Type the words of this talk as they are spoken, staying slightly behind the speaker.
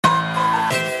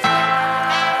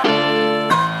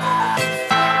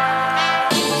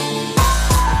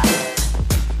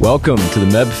Welcome to the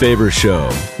Meb Faber Show,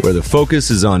 where the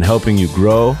focus is on helping you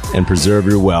grow and preserve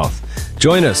your wealth.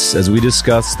 Join us as we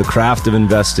discuss the craft of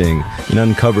investing and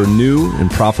uncover new and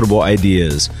profitable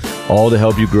ideas, all to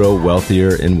help you grow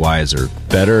wealthier and wiser.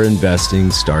 Better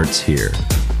investing starts here.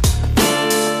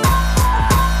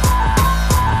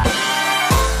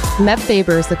 Meb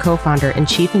Faber is the co-founder and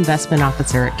chief investment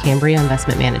officer at Cambria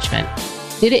Investment Management.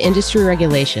 Due to industry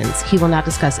regulations, he will not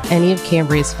discuss any of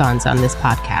Cambria's funds on this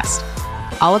podcast.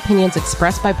 All opinions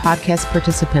expressed by podcast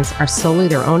participants are solely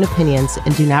their own opinions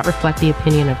and do not reflect the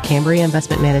opinion of Cambria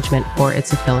Investment Management or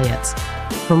its affiliates.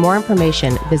 For more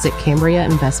information, visit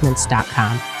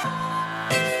CambriaInvestments.com.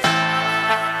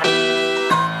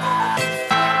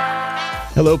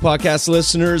 Hello, podcast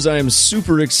listeners. I am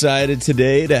super excited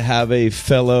today to have a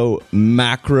fellow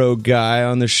macro guy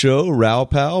on the show, Raoul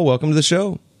Pal. Welcome to the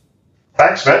show.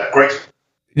 Thanks, Matt. Great.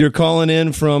 You're calling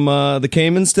in from the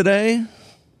Caymans today?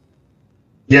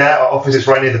 Yeah, our office is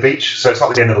right near the beach, so it's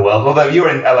not the end of the world. Although you're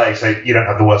in LA, so you don't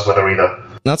have the worst weather either.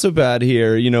 Not so bad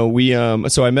here. You know,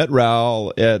 so I met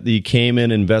Raoul at the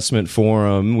Cayman Investment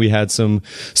Forum. We had some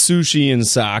sushi and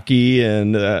sake,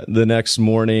 and the next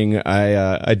morning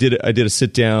I did a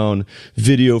sit down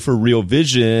video for Real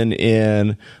Vision,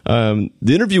 and the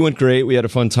interview went great. We had a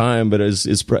fun time, but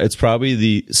it's probably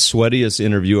the sweatiest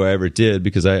interview I ever did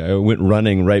because I went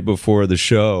running right before the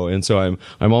show, and so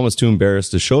I'm almost too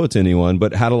embarrassed to show it to anyone,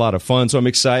 but had a lot of fun. So I'm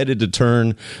excited to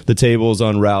turn the tables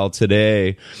on Raoul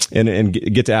today and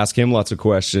get to ask him lots of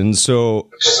questions. So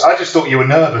I just thought you were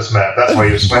nervous, Matt. That's why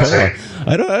you were sweating.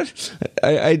 I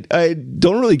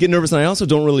don't really get nervous, and I also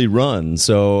don't really run.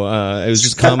 So it was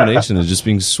just a combination of just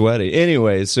being sweaty.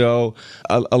 Anyway, so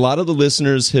a lot of the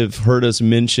listeners have heard us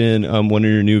mention one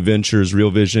of your new ventures,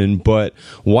 Real Vision. But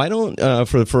why don't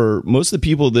for most of the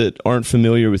people that aren't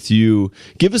familiar with you,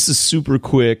 give us a super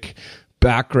quick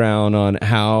background on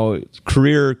how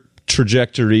career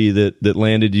trajectory that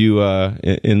landed you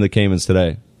in the Caymans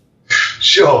today.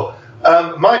 Sure.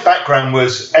 My background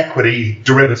was equity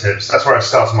derivatives. That's where I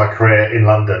started my career in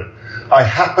London. I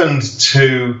happened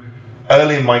to,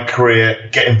 early in my career,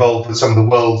 get involved with some of the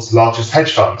world's largest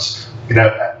hedge funds. You know,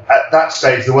 at that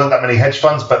stage, there weren't that many hedge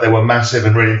funds, but they were massive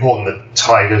and really important. The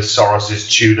Tigers, Soroses,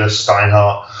 Tudors,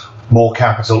 Steinhardt, More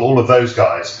Capital, all of those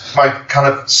guys. My kind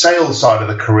of sales side of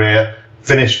the career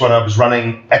finished when I was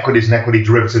running equities and equity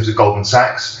derivatives at Goldman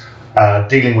Sachs,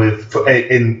 dealing with for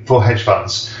hedge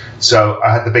funds. So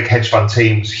I had the big hedge fund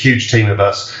teams, huge team of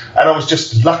us, and I was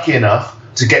just lucky enough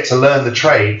to get to learn the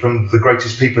trade from the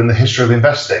greatest people in the history of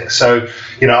investing. So,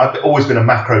 you know, I've always been a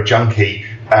macro junkie,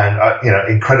 and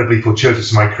incredibly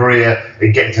fortuitous in my career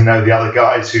in getting to know the other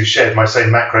guys who shared my same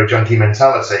macro junkie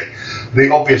mentality. The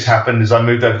obvious happened is I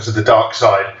moved over to the dark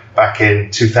side back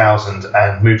in 2000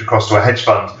 and moved across to a hedge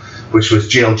fund, which was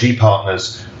GLG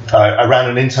Partners. I ran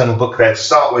an internal book there to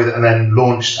start with, and then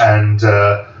launched and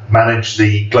managed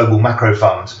the Global Macro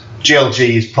Fund.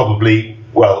 GLG is probably,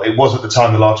 well, it was at the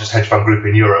time the largest hedge fund group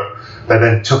in Europe. They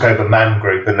then took over Man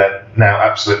Group, and they're now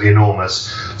absolutely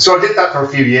enormous. So I did that for a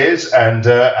few years and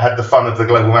had the fun of the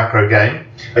global macro game,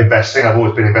 investing. I've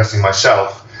always been investing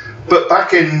myself. But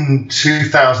back in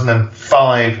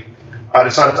 2005, I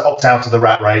decided to opt out of the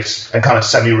rat race and kind of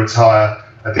semi-retire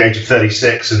at the age of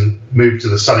 36 and moved to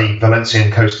the sunny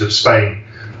Valencian coast of Spain,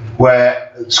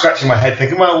 where, scratching my head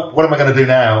thinking, well, what am I going to do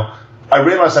now? I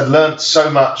realized I'd learned so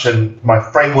much, and my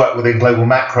framework within global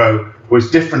macro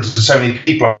was different to so many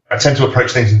people. I tend to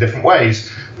approach things in different ways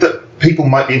that people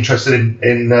might be interested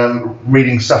in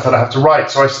reading stuff that I have to write.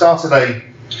 So I started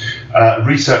a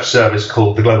research service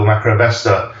called the Global Macro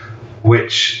Investor,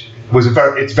 which was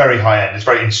it's very high end. It's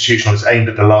very institutional. It's aimed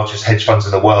at the largest hedge funds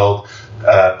in the world,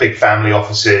 big family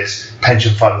offices,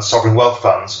 pension funds, sovereign wealth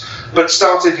funds. But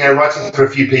started, writing for a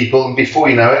few people, and before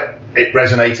you know it, it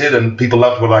resonated and people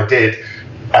loved what I did.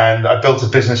 And I built a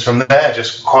business from there,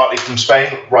 just quietly from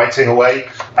Spain, writing away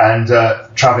and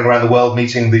traveling around the world,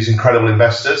 meeting these incredible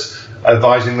investors,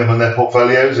 advising them on their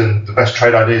portfolios and the best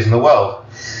trade ideas in the world.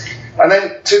 And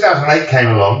then 2008 came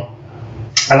along,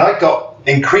 and I got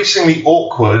increasingly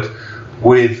awkward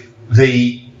with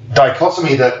the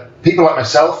dichotomy that people like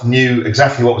myself knew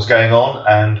exactly what was going on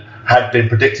and had been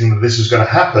predicting that this was going to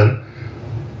happen,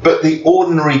 but the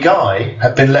ordinary guy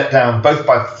had been let down both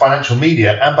by financial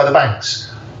media and by the banks.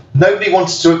 Nobody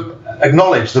wanted to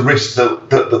acknowledge the risks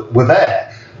that were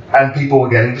there, and people were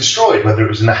getting destroyed, whether it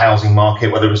was in the housing market,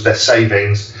 whether it was their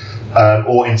savings,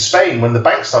 or in Spain when the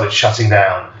banks started shutting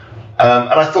down.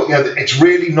 And I thought, it's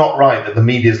really not right that the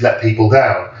media's let people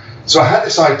down. So I had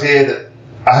this idea that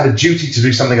I had a duty to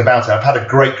do something about it. I've had a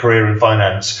great career in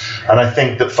finance, and I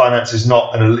think that finance is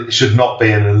should not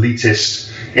be an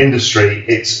elitist, industry,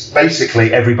 it's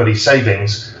basically everybody's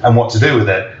savings and what to do with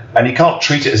it. And you can't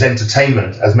treat it as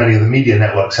entertainment, as many of the media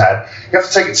networks had. You have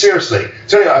to take it seriously.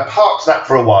 So anyway, I parked that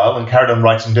for a while and carried on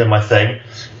writing, doing my thing.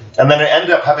 And then I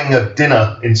ended up having a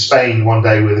dinner in Spain one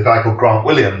day with a guy called Grant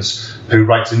Williams, who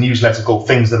writes a newsletter called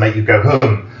Things That Make You Go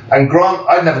Hum. And Grant,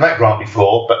 I'd never met Grant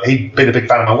before, but he'd been a big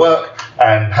fan of my work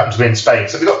and happened to be in Spain.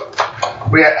 So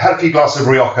we had a few glasses of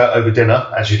Rioja over dinner,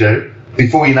 as you do.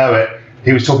 Before you know it,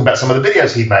 he was talking about some of the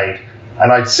videos he'd made.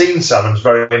 And I'd seen some and was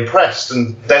very impressed.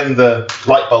 And then the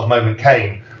light bulb moment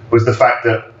came, was the fact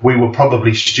that we were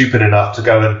probably stupid enough to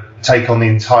go and take on the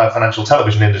entire financial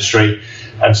television industry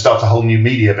and start a whole new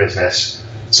media business.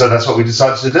 So that's what we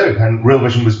decided to do. And Real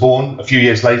Vision was born a few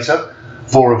years later,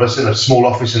 4 of us in a small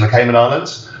office in the Cayman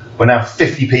Islands. We're now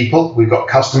 50 people. We've got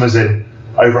customers in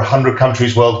over 100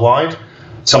 countries worldwide.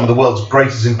 Some of the world's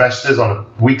greatest investors on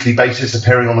a weekly basis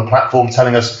appearing on the platform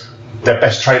telling us their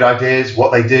best trade ideas,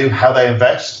 what they do, how they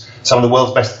invest. Some of the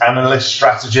world's best analysts,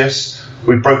 strategists.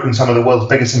 We've broken some of the world's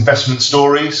biggest investment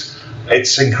stories.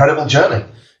 It's an incredible journey.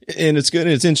 And it's good.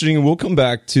 It's interesting. We'll come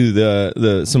back to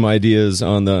the some ideas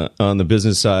on the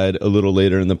business side a little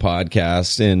later in the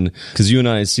podcast, and because you and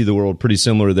I see the world pretty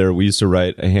similar there. We used to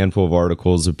write a handful of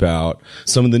articles about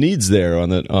some of the needs there on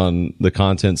the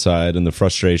content side and the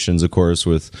frustrations, of course,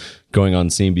 with going on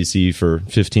CNBC for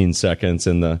 15 seconds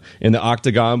in the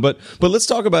octagon. But let's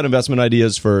talk about investment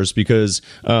ideas first, because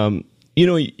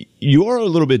you're a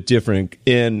little bit different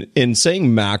in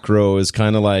saying macro is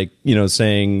kind of like,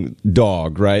 saying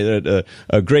dog, right?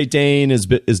 A Great Dane is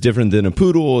different than a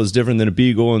poodle, is different than a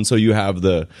beagle. And so you have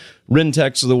the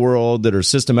Rentechs of the world that are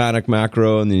systematic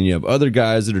macro, and then you have other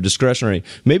guys that are discretionary.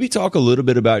 Maybe talk a little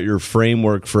bit about your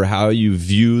framework for how you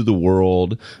view the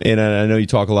world. And I know you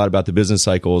talk a lot about the business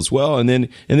cycle as well. And then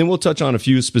we'll touch on a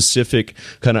few specific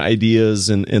kind of ideas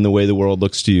in the way the world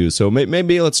looks to you. So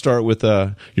maybe let's start with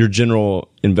your general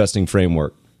investing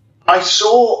framework. I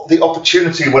saw the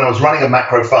opportunity when I was running a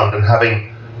macro fund and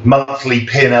having monthly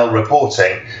P&L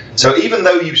reporting. So even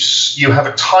though you have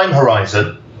a time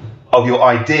horizon of your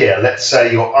idea, let's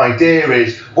say your idea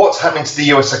is what's happening to the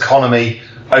US economy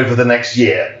over the next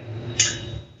year,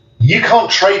 you can't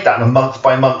trade that in a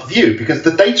month-by-month view because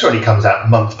the data only comes out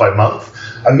month by month.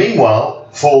 And meanwhile,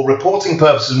 for reporting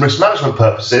purposes and risk management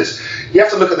purposes, you have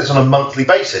to look at this on a monthly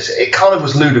basis. It kind of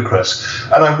was ludicrous.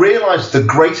 And I realized the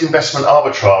great investment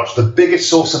arbitrage, the biggest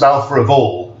source of alpha of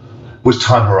all, was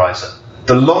time horizon.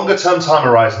 The longer term time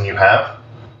horizon you have,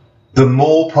 the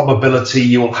more probability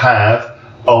you will have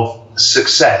of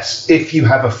success if you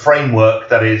have a framework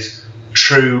that is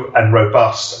true and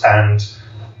robust and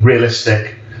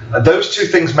realistic. Those two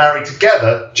things married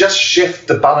together just shift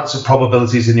the balance of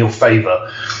probabilities in your favor.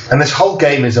 And this whole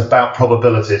game is about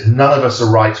probabilities. None of us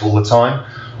are right all the time.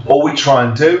 All we try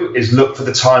and do is look for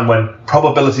the time when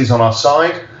probability is on our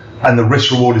side and the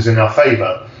risk reward is in our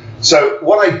favor. So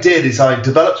what I did is I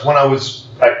developed, when I was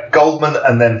at Goldman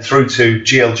and then through to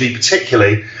GLG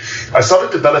particularly, I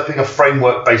started developing a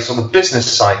framework based on the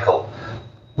business cycle.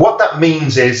 What that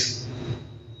means is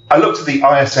I looked at the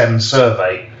ISM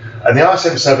survey, and the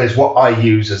ISM survey is what I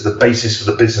use as the basis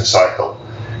for the business cycle.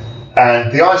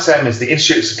 And the ISM is the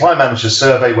Institute of Supply Managers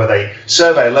survey, where they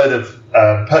survey a load of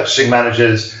purchasing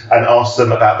managers and ask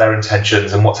them about their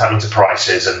intentions and what's happening to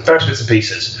prices and various bits and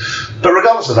pieces. But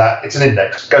regardless of that, it's an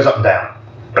index, goes up and down.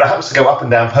 But it happens to go up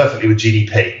and down perfectly with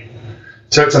GDP.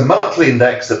 So it's a monthly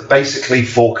index that basically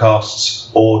forecasts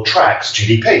or tracks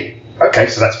GDP. Okay,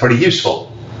 so that's pretty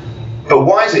useful. But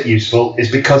why is it useful?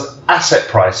 Is because asset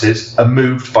prices are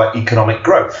moved by economic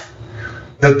growth.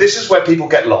 Now, this is where people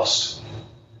get lost.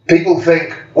 People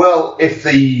think, well, if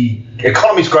the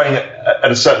economy is growing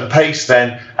at a certain pace,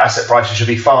 then asset prices should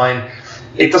be fine.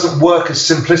 It doesn't work as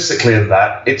simplistically as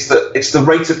that. It's the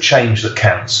rate of change that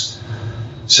counts.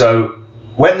 So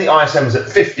when the ISM is at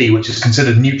 50, which is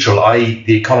considered neutral, i.e.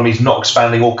 the economy is not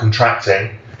expanding or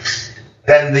contracting,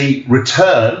 then the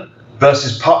return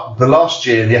versus the last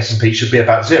year in the S&P should be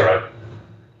about 0.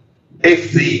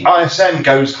 If the ISM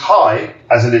goes high,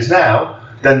 as it is now,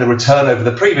 then the return over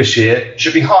the previous year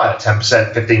should be higher,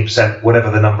 10%, 15%, whatever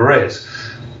the number is.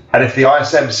 And if the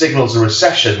ISM signals a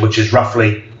recession, which is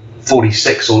roughly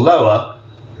 46 or lower,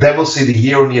 then we'll see the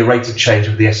year-on-year rate of change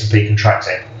of the S&P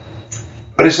contracting.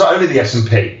 But it's not only the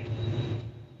S&P,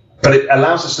 but it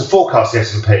allows us to forecast the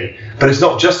S&P. But it's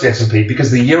not just the S&P,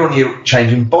 because the year-on-year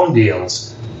change in bond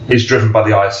yields is driven by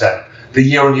the ISM. The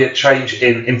year-on-year change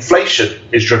in inflation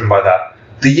is driven by that.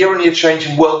 The year-on-year change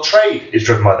in world trade is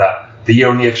driven by that. The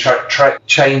year-on-year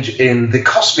change in the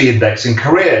Kospi index in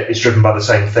Korea is driven by the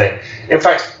same thing. In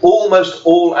fact, almost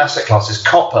all asset classes,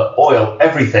 copper, oil,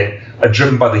 everything, are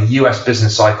driven by the US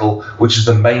business cycle, which is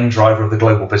the main driver of the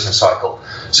global business cycle.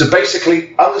 So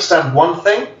basically, understand one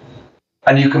thing,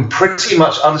 and you can pretty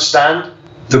much understand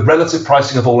the relative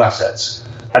pricing of all assets.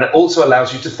 And it also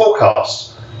allows you to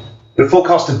forecast. The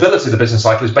forecastability of the business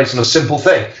cycle is based on a simple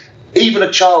thing. Even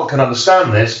a child can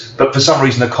understand this, but for some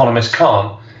reason economists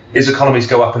can't. Economies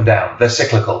go up and down. They're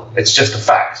cyclical. It's just a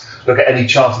fact. Look at any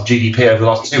chart of GDP over the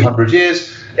last 200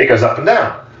 years, it goes up and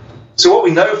down. So what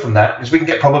we know from that is we can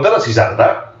get probabilities out of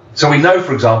that. So we know,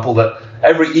 for example, that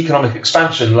every economic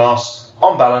expansion lasts,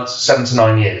 on balance, 7 to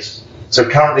 9 years. So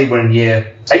currently we're in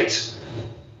year 8.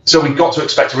 So we've got to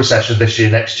expect a recession this year,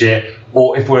 next year,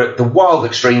 or if we're at the wild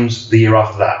extremes, the year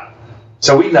after that.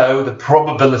 So we know the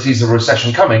probabilities of a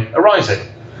recession coming are rising.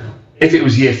 If it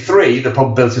was year 3, the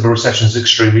probability of a recession is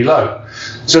extremely low.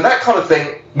 So that kind of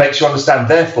thing makes you understand,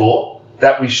 therefore,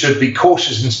 that we should be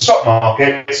cautious in stock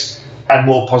markets and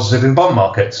more positive in bond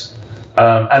markets.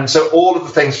 And so all of the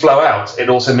things flow out. It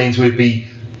also means we'd be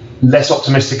less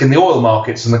optimistic in the oil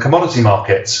markets and the commodity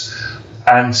markets.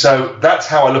 And so that's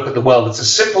how I look at the world. It's a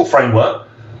simple framework,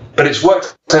 but it's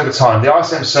worked over time. The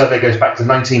ISM survey goes back to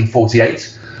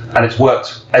 1948, and it's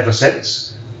worked ever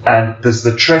since. And there's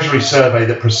the Treasury survey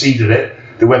that preceded it,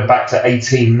 that went back to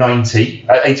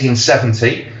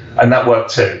 1870, and that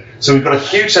worked too. So we've got a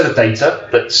huge set of data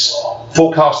that's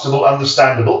forecastable,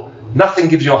 understandable. Nothing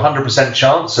gives you a 100%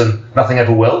 chance, and nothing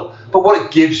ever will. But what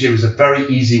it gives you is a very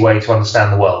easy way to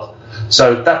understand the world.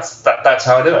 So that's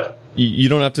how I do it. You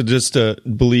don't have to just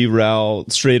believe Raoul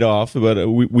straight off, but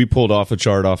we pulled off a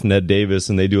chart off Ned Davis,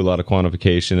 and they do a lot of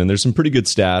quantification. And there's some pretty good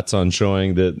stats on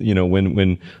showing that,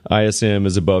 when ISM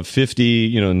is above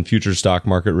 50, and future stock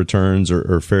market returns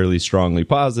are fairly strongly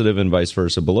positive, and vice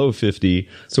versa below 50.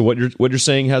 So what you're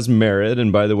saying has merit.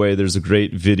 And by the way, there's a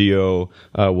great video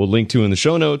we'll link to in the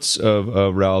show notes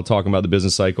of Raoul talking about the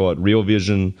business cycle at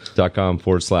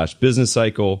realvision.com/business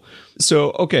cycle.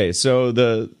 So, okay, so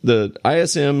the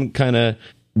ISM kind of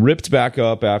ripped back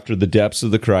up after the depths of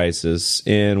the crisis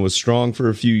and was strong for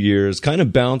a few years, kind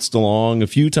of bounced along a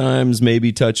few times,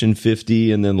 maybe touching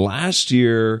 50. And then last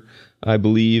year, I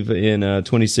believe in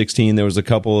 2016, there was a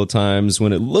couple of times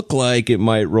when it looked like it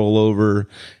might roll over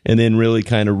and then really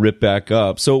kind of rip back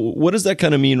up. So what does that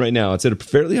kind of mean right now? It's at a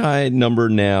fairly high number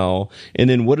now. And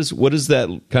then what does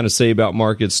that kind of say about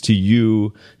markets to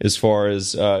you as far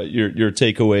as your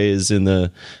takeaways in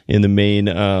the main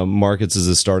markets as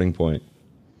a starting point?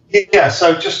 Yeah,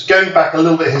 so just going back a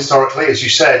little bit historically, as you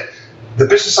said, the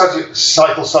business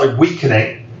cycle started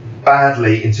weakening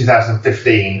badly in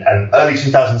 2015, and early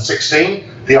 2016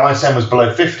 the ISM was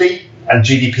below 50 and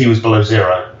GDP was below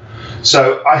 0.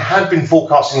 So I had been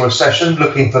forecasting a recession,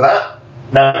 looking for that.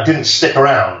 Now it didn't stick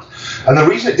around, and the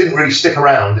reason it didn't really stick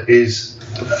around is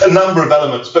a number of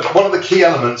elements, but one of the key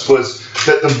elements was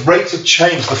that the rate of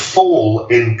change, the fall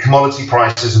in commodity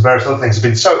prices and various other things, have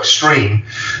been so extreme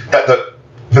that the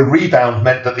rebound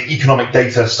meant that the economic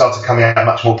data started coming out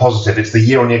much more positive. It's the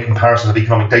year-on-year comparison of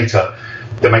economic data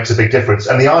that makes a big difference.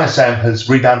 And the ISM has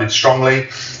rebounded strongly,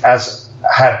 as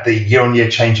had the year-on-year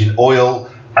change in oil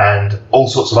and all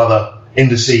sorts of other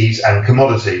indices and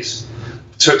commodities.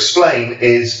 To explain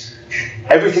is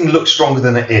everything looks stronger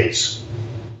than it is.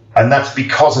 And that's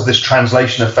because of this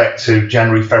translation effect to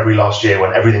January, February last year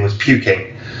when everything was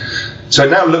puking. So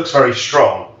it now looks very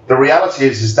strong. The reality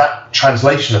is that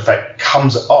translation effect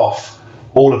comes off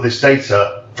all of this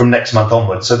data from next month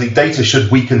onwards. So the data should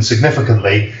weaken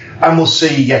significantly, and we'll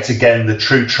see yet again the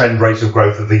true trend rate of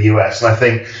growth of the US. And I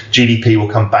think GDP will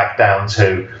come back down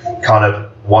to kind of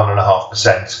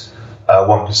 1.5%,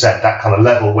 1%, that kind of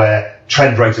level where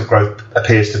trend rate of growth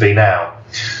appears to be now.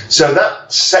 So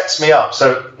that sets me up.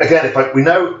 So again, we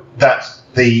know that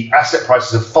the asset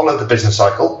prices have followed the business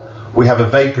cycle. We have a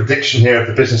vague prediction here if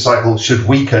the business cycle should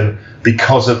weaken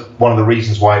because of one of the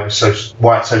reasons why it's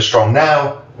so strong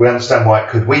now. We understand why it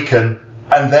could weaken,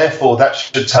 and therefore that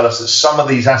should tell us that some of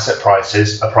these asset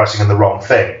prices are pricing in the wrong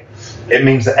thing. It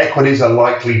means that equities are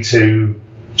likely to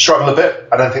struggle a bit.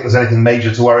 I don't think there's anything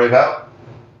major to worry about.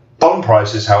 Bond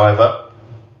prices, however,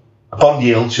 bond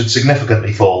yields should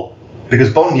significantly fall,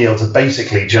 because bond yields are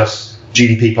basically just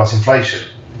GDP plus inflation.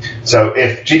 So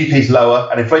if GDP is lower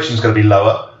and inflation is going to be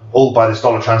lower, all by this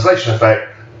dollar translation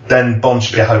effect, then bonds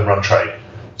should be a home run trade.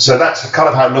 So that's kind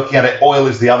of how I'm looking at it. Oil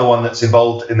is the other one that's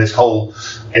involved in this whole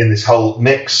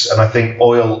mix, and I think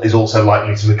oil is also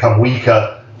likely to become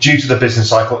weaker due to the business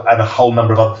cycle and a whole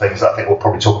number of other things that I think we'll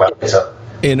probably talk about later.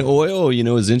 And oil,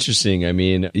 is interesting. I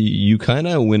mean, you kind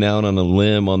of went out on a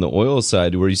limb on the oil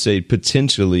side where you say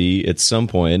potentially at some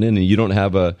point, and you don't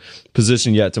have a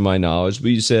position yet to my knowledge,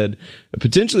 but you said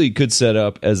potentially could set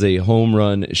up as a home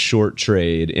run short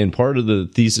trade. And part of the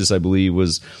thesis, I believe,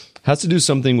 has to do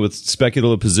something with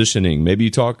speculative positioning. Maybe you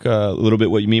talk a little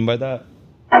bit what you mean by that?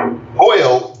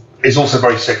 Oil is also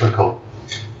very cyclical.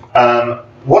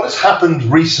 What has happened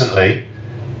recently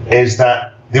is that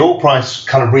the oil price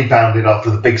kind of rebounded after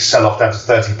the big sell-off down to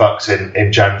 $30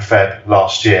 in Jan-Feb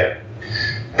last year.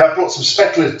 That brought some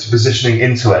speculative positioning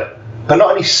into it. But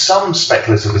not only some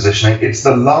speculative positioning, it's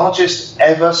the largest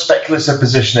ever speculative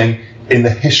positioning in the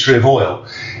history of oil.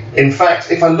 In fact,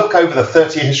 if I look over the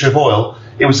 30-year history of oil,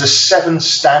 it was a 7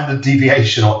 standard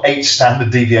deviation or 8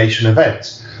 standard deviation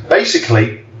event.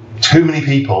 Basically, too many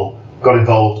people got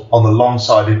involved on the long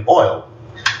side in oil.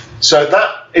 So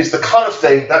that is the kind of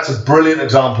thing, that's a brilliant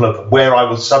example of where I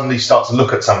will suddenly start to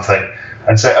look at something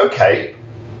and say, okay,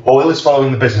 oil is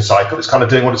following the business cycle, it's kind of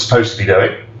doing what it's supposed to be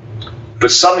doing, but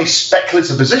suddenly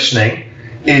speculative positioning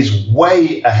is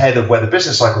way ahead of where the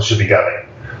business cycle should be going.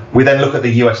 We then look at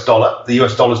the US dollar. The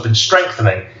US dollar has been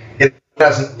strengthening. It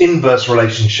has an inverse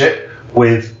relationship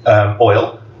with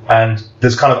oil, and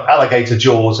there's kind of alligator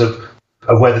jaws of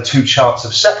where the two charts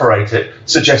have separated,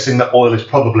 suggesting that oil is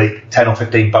probably 10 or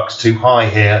 15 bucks too high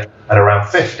here at around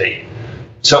 50.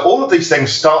 So all of these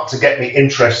things start to get me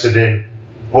interested in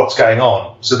what's going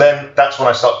on. So then that's when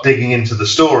I start digging into the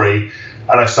story,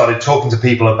 and I started talking to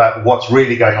people about what's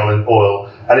really going on in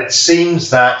oil. And it seems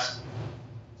that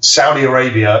Saudi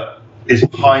Arabia is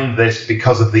behind this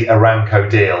because of the Aramco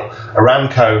deal.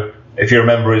 Aramco, if you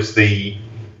remember, is the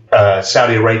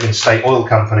Saudi Arabian state oil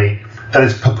company that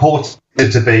is purported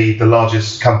to be the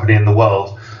largest company in the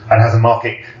world and has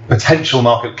a potential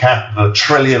market cap of $1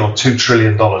 trillion or $2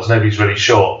 trillion. Nobody's really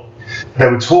sure. They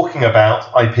were talking about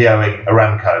IPOing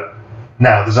Aramco.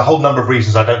 Now, there's a whole number of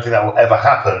reasons I don't think that will ever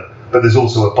happen, but there's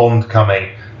also a bond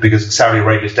coming because Saudi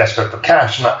Arabia is desperate for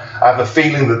cash. And I have a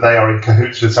feeling that they are in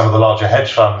cahoots with some of the larger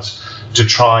hedge funds to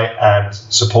try and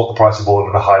support the price of oil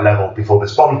at a high level before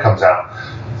this bond comes out.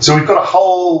 So we've got a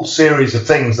whole series of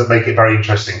things that make it very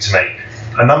interesting to me.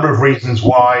 A number of reasons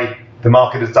why the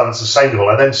market has done sustainable.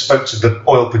 I then spoke to the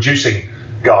oil producing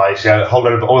guys, a whole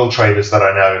lot of oil traders that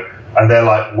I know, and they're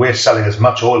like, we're selling as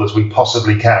much oil as we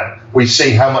possibly can. We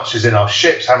see how much is in our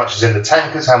ships, how much is in the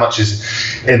tankers, how much is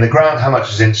in the ground, how much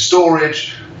is in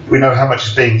storage. We know how much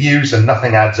is being used, and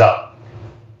nothing adds up.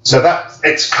 So that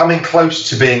it's coming close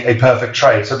to being a perfect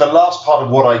trade. So the last part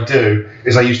of what I do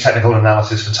is I use technical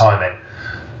analysis for timing.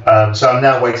 So I'm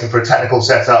now waiting for a technical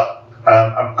setup.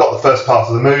 I've got the first part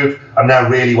of the move. I'm now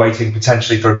really waiting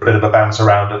potentially for a bit of a bounce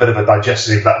around, a bit of a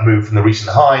digestion of that move from the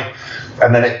recent high.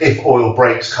 And then if oil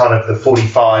breaks kind of the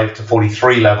 45 to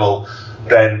 43 level,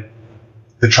 then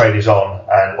the trade is on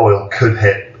and oil could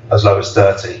hit as low as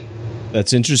 30.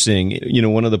 That's interesting.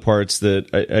 One of the parts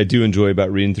that I do enjoy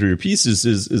about reading through your pieces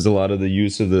is a lot of the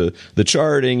use of the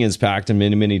charting is packed in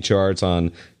many, many charts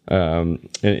on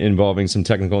involving some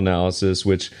technical analysis,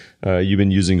 which you've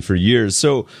been using for years.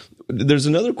 So there's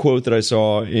another quote that I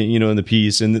saw, in the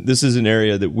piece, and this is an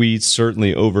area that we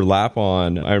certainly overlap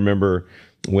on. I remember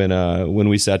when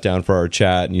we sat down for our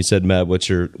chat, and you said, "Meb, what's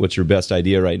your best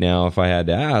idea right now?" If I had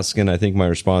to ask, and I think my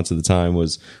response at the time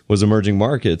was emerging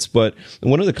markets. But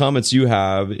one of the comments you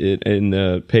have in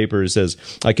the paper says,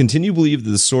 "I continue to believe that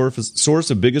the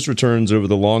source of biggest returns over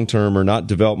the long term are not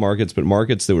developed markets, but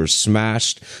markets that were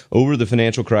smashed over the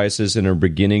financial crisis and are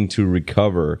beginning to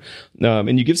recover."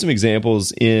 And you give some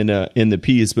examples in the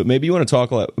piece, but maybe you want to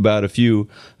talk about a few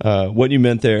what you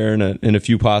meant there and a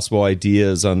few possible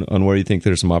ideas on where you think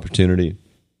there's some opportunity.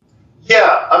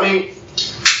 Yeah, I mean,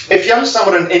 if you understand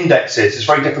what an index is, it's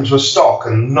very different to a stock,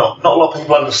 and not a lot of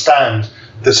people understand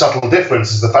the subtle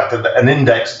difference is the fact that an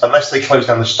index, unless they close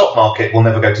down the stock market, will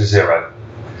never go to zero.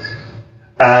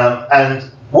 And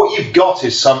what you've got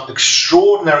is some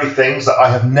extraordinary things that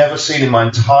I have never seen in my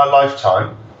entire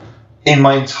lifetime, in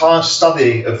my entire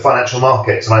studying of financial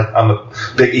markets, and I'm a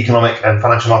big economic and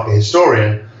financial market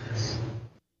historian,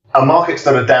 are markets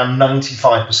that are down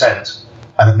 95%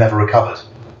 and have never recovered.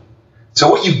 So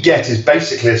what you get is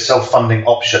basically a self-funding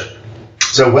option.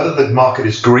 So whether the market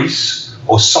is Greece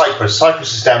or Cyprus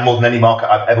is down more than any market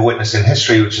I've ever witnessed in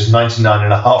history, which is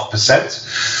 99.5%.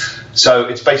 So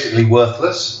it's basically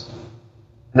worthless.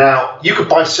 Now, you could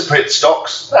buy Cypriot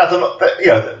stocks.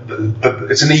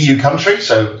 It's an EU country,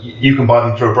 so you can buy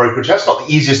them through a brokerage. That's not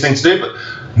the easiest thing to do, but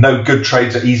no good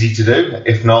trades are easy to do.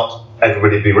 If not,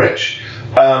 everybody would be rich.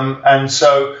 And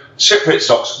so Cypriot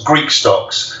stocks, Greek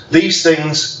stocks, these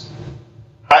things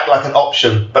act like an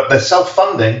option, but they're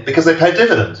self-funding because they pay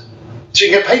dividends. So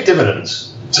you get paid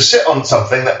dividends to sit on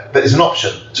something that is an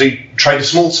option. So you trade a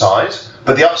small size,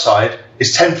 but the upside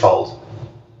is tenfold.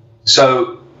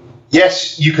 So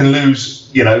yes, you can lose,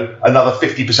 another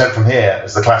 50% from here,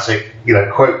 as the classic,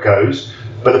 quote goes.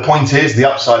 But the point is, the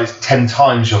upside is 10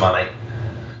 times your money.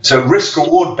 So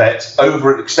risk-reward bets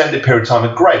over an extended period of time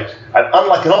are great. And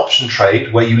unlike an option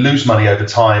trade where you lose money over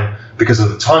time because of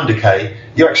the time decay,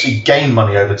 you actually gain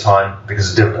money over time because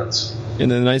of dividends. And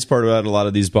the nice part about a lot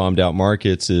of these bombed out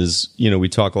markets is, we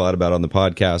talk a lot about on the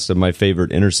podcast of my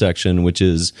favorite intersection, which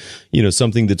is,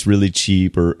 something that's really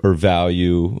cheap or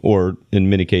value, or in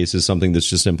many cases, something that's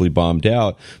just simply bombed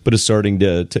out, but is starting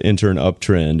to enter an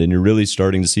uptrend. And you're really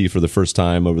starting to see for the first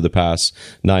time over the past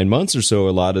 9 months or so,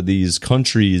 a lot of these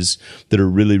countries that are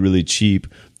really, really cheap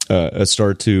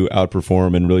start to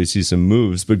outperform and really see some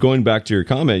moves. But going back to your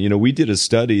comment, we did a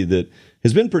study that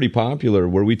has been pretty popular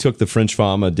where we took the French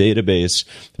Fama database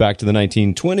back to the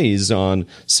 1920s on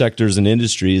sectors and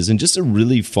industries, and just a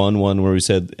really fun one where we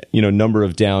said, number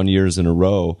of down years in a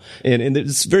row. And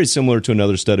it's very similar to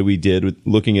another study we did with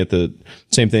looking at the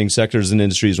same thing, sectors and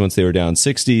industries once they were down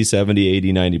 60, 70,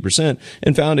 80, 90%,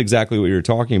 and found exactly what you're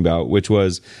talking about, which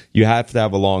was you have to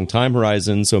have a long time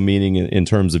horizon, so meaning in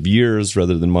terms of years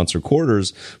rather than months or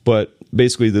quarters. But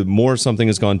basically, the more something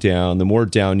has gone down, the more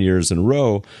down years in a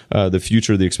row, the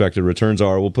future the expected returns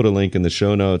are. We'll put a link in the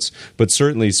show notes, but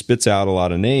certainly spits out a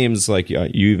lot of names. Like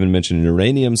you even mentioned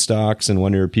uranium stocks in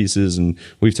one of your pieces, and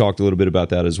we've talked a little bit about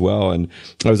that as well. And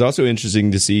it was also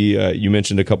interesting to see, you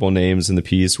mentioned a couple of names in the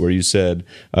piece where you said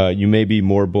you may be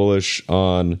more bullish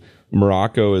on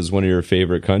Morocco is one of your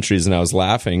favorite countries, and I was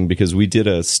laughing because we did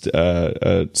a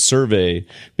survey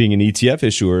being an ETF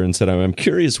issuer and said, I'm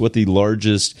curious what the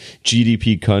largest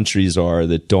GDP countries are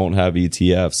that don't have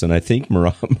ETFs, and I think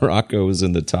Morocco is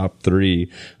in the top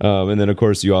 3. And then, of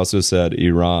course, you also said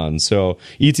Iran. So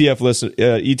ETF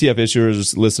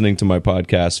issuers listening to my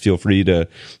podcast, feel free to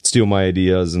steal my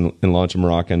ideas and launch a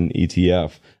Moroccan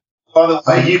ETF. By the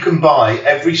way, you can buy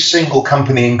every single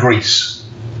company in Greece,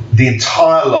 the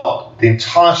entire lot, the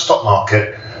entire stock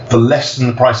market, for less than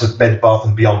the price of Bed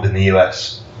Bath & Beyond in the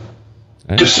US.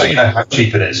 Just so you know how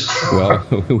cheap it is. Well,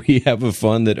 we have a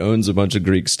fund that owns a bunch of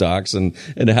Greek stocks and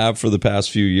have for the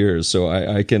past few years. So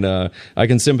I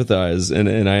can sympathize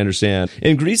and I understand.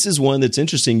 And Greece is one that's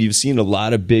interesting. You've seen a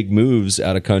lot of big moves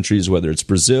out of countries, whether it's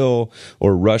Brazil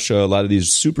or Russia, a lot of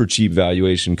these super cheap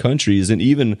valuation countries, and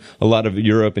even a lot of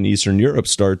Europe and Eastern Europe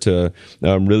start to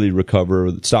really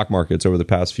recover stock markets over the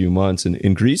past few months.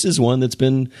 And Greece is one that's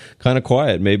been kind of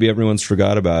quiet. Maybe everyone's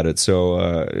forgot about it.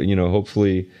 So,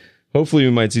 Hopefully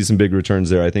we might see some big returns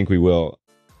there. I think we will.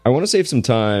 I want to save some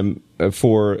time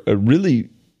for a really,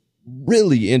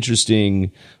 really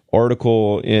interesting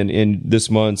article in this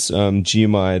month's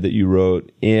GMI that you wrote.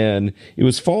 And it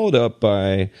was followed up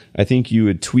by, I think you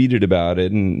had tweeted about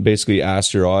it and basically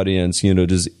asked your audience,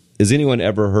 has anyone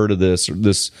ever heard of this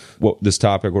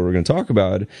topic what we're going to talk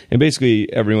about? And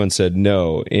basically everyone said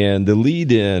no. And the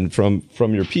lead in from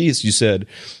your piece, you said,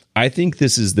 I think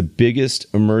this is the biggest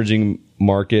emerging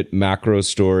market macro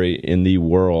story in the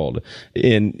world.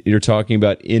 And you're talking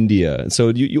about India. So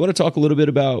you want to talk a little bit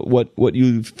about what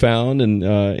you found in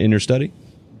your study?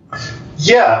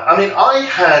 Yeah, I mean,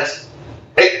 I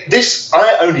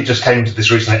only just came to this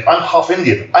recently. I'm half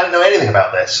Indian. I didn't know anything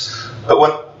about this.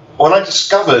 But when I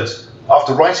discovered,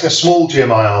 after writing a small GMI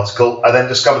article, I then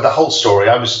discovered the whole story.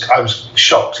 I was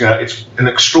shocked. It's an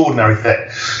extraordinary thing.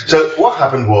 So what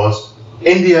happened was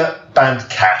India banned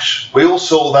cash. We all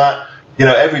saw that.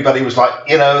 Everybody was like,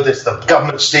 the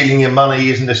government stealing your money,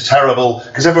 isn't this terrible?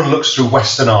 Because everyone looks through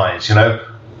Western eyes,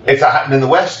 If that happened in the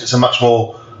West, it's a much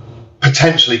more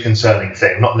potentially concerning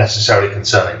thing, not necessarily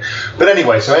concerning. But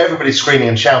anyway, so everybody's screaming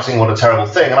and shouting what a terrible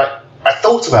thing. And I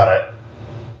thought about it,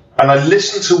 and I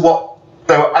listened to what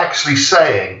they were actually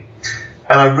saying,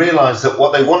 and I realized that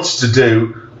what they wanted to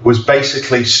do was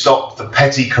basically stop the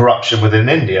petty corruption within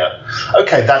India.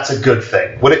 Okay, that's a good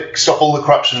thing. Would it stop all the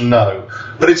corruption? No.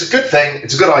 But it's a good thing.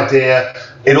 It's a good idea.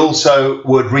 It also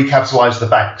would recapitalize the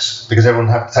banks because everyone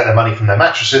would have to take their money from their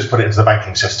mattresses, put it into the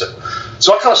banking system.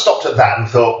 So I kind of stopped at that and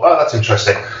thought, oh, that's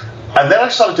interesting. And then I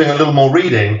started doing a little more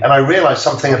reading, and I realized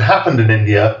something had happened in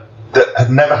India that had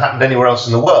never happened anywhere else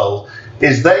in the world,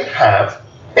 is they have,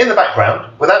 in the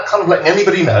background, without kind of letting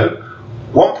anybody know,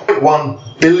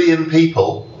 1.1 billion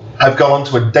people have gone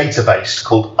onto a database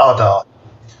called Aadhaar.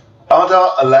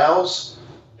 Aadhaar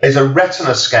is a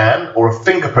retina scan or a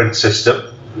fingerprint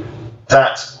system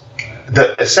that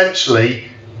essentially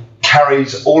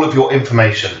carries all of your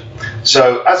information.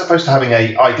 So as opposed to having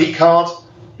an ID card,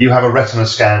 you have a retina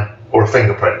scan or a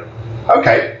fingerprint.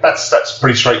 Okay, that's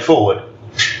pretty straightforward.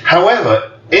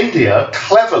 However, India,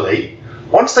 cleverly,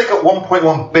 once they got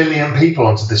 1.1 billion people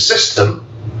onto the system,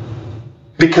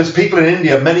 because people in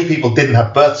India, many people didn't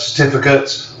have birth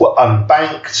certificates, were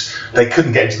unbanked, they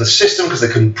couldn't get into the system because they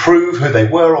couldn't prove who they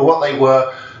were or what they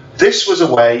were. This was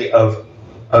a way of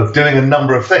doing a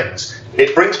number of things.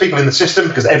 It brings people in the system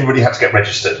because everybody had to get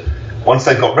registered. Once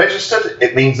they've got registered,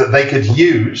 it means that they could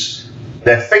use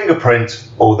their fingerprint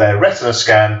or their retina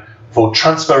scan for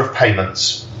transfer of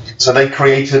payments. So they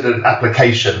created an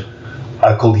application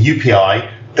called UPI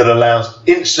that allows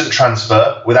instant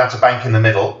transfer without a bank in the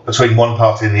middle between one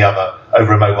party and the other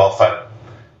over a mobile phone.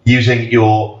 Using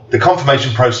the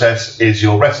confirmation process is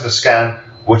your retina scan,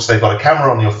 which they've got a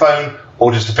camera on your phone,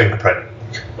 or just a fingerprint.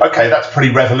 Okay, that's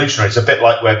pretty revolutionary. It's a bit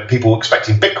like where people were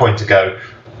expecting Bitcoin to go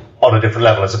on a different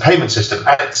level as a payment system.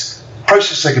 And its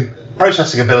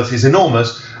processing ability is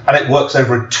enormous, and it works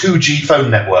over a 2G phone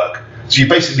network. So you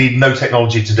basically need no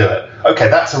technology to do it. Okay,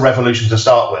 that's a revolution to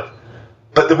start with.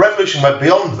 But the revolution went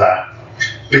beyond that,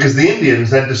 because the Indians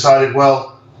then decided,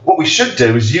 well, what we should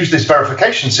do is use this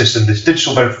verification system, this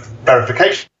digital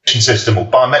verification system or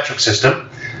biometric system,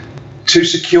 to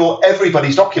secure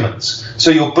everybody's documents.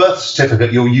 So your birth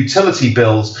certificate, your utility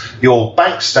bills, your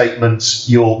bank statements,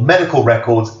 your medical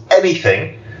records,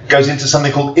 anything goes into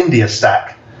something called India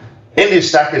Stack. India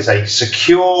Stack is a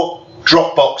secure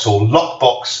Dropbox or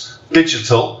lockbox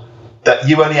digital that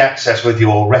you only access with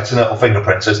your retina or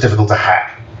fingerprint, so it's difficult to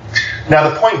hack. Now,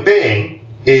 the point being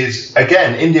is,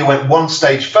 again, India went one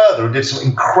stage further and did some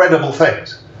incredible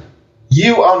things.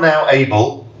 You are now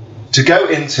able to go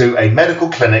into a medical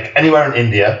clinic anywhere in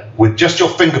India with just your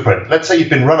fingerprint. Let's say you've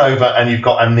been run over and you've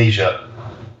got amnesia.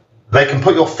 They can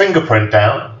put your fingerprint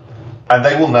down and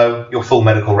they will know your full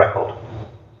medical record.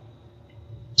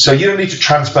 So you don't need to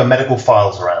transfer medical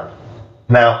files around.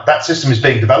 Now, that system is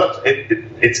being developed.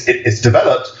 It's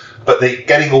developed, but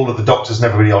getting all of the doctors and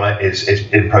everybody on it is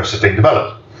in process of being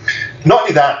developed. Not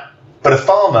only that, but a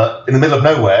farmer in the middle of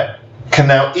nowhere can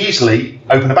now easily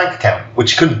open a bank account,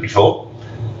 which couldn't before,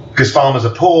 because farmers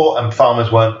are poor and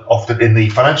farmers weren't often in the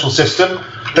financial system.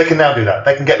 They can now do that.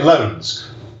 They can get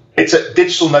loans. It's a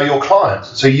digital know your client.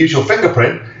 So you use your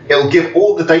fingerprint, it'll give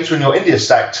all the data in your India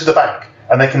Stack to the bank,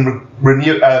 and they can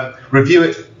review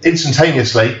it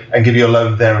instantaneously and give you a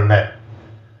loan there and then.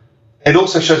 It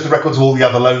also shows the records of all the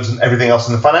other loans and everything else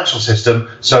in the financial system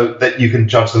so that you can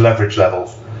judge the leverage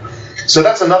levels. So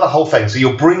that's another whole thing. So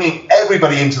you're bringing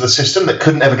everybody into the system that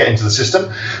couldn't ever get into the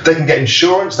system. They can get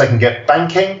insurance, they can get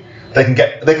banking, they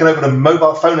can open a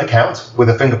mobile phone account with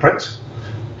a fingerprint.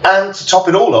 And to top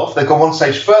it all off, they've gone one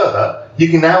stage further. You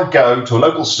can now go to a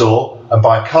local store and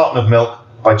buy a carton of milk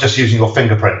by just using your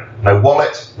fingerprint. No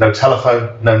wallet, no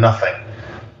telephone, no nothing.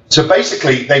 So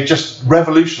basically, they just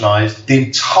revolutionized the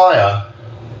entire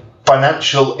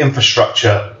financial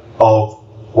infrastructure of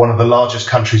one of the largest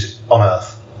countries on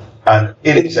earth. And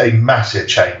it is a massive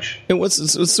change. And what's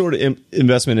sort of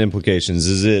investment implications?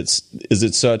 Is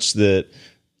it such that,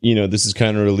 this is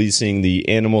kind of releasing the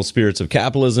animal spirits of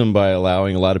capitalism by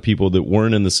allowing a lot of people that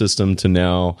weren't in the system to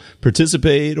now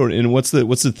participate? And what's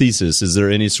the thesis? Is there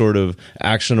any sort of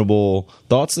actionable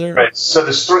thoughts there? Right. So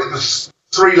there's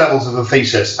three levels of the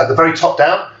thesis. At the very top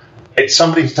down, it's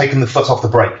somebody who's taken the foot off the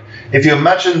brake. If you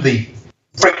imagine the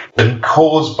friction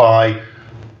caused by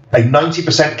a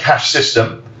 90% cash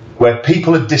system where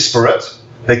people are disparate,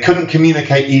 they couldn't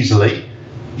communicate easily,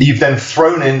 you've then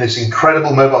thrown in this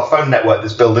incredible mobile phone network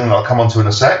that's building, and I'll come on to in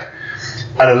a sec,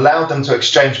 and allowed them to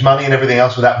exchange money and everything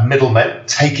else without middlemen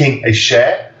taking a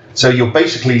share. So you're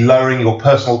basically lowering your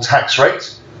personal tax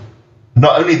rate.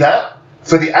 Not only that,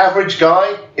 for the average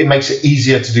guy, it makes it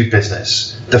easier to do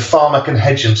business. The farmer can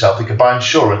hedge himself, he can buy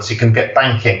insurance, he can get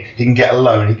banking, he can get a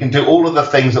loan, he can do all of the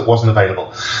things that wasn't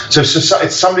available. So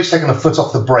it's somebody's taken the foot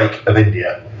off the brake of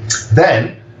India.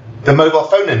 Then, the mobile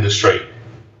phone industry,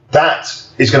 that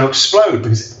is going to explode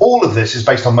because all of this is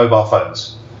based on mobile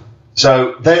phones.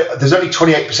 So there's only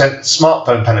 28%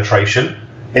 smartphone penetration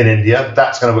in India.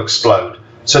 That's going to explode.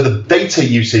 So the data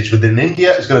usage within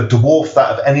India is going to dwarf that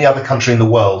of any other country in the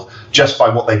world just by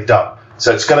what they've done.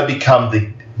 So it's going to become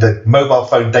the mobile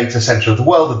phone data center of the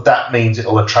world, and that means it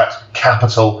will attract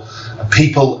capital,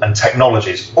 people, and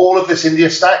technologies. All of this India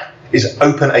Stack is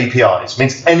open APIs. It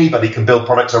means anybody can build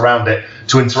products around it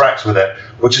to interact with it,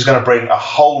 which is going to bring a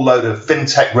whole load of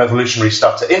fintech revolutionary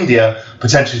stuff to India,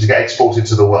 potentially to get exported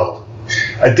to the world.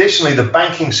 Additionally, the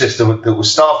banking system that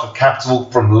was starved of capital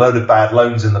from a load of bad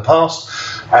loans in the past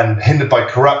and hindered by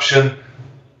corruption,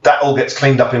 that all gets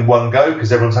cleaned up in one go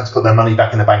because everyone's had to put their money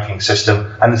back in the banking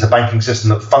system, and it's a banking system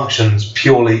that functions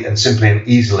purely and simply and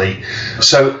easily.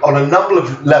 So on a number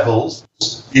of levels,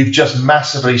 you've just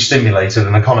massively stimulated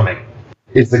an economy.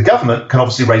 The government can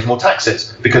obviously raise more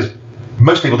taxes because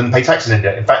most people didn't pay tax in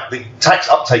India. In fact, the tax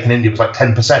uptake in India was like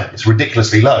 10%. It's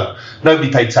ridiculously low.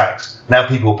 Nobody paid tax. Now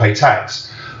people will pay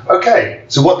tax. Okay,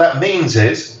 so what that means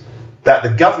is that the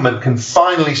government can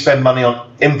finally spend money on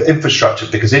infrastructure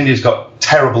because India's got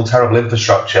terrible, terrible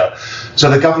infrastructure. So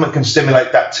the government can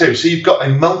stimulate that too. So you've got a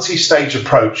multi-stage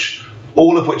approach,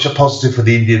 all of which are positive for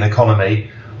the Indian economy.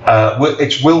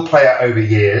 It will play out over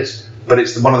years, but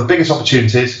it's one of the biggest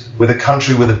opportunities with a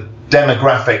country with a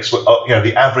demographics.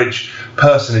 The average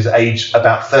person is aged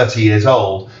about 30 years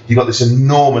old. You've got this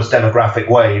enormous demographic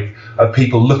wave of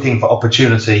people looking for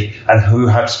opportunity and who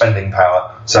have spending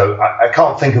power. So I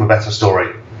can't think of a better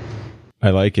story. I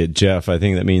like it, Jeff. I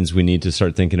think that means we need to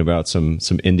start thinking about some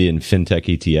Indian fintech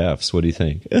ETFs. What do you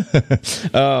think?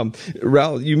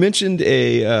 Raoul, you mentioned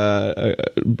a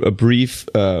brief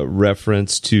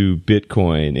reference to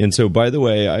Bitcoin, and so by the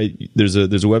way, there's a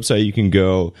website you can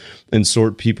go and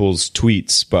sort people's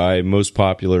tweets by most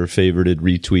popular, favorited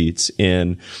retweets,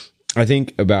 and I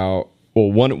think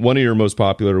one of your most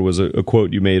popular was a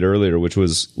quote you made earlier, which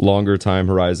was longer time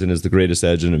horizon is the greatest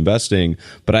edge in investing.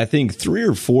 But I think 3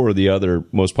 or 4 of the other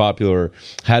most popular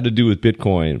had to do with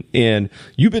Bitcoin. And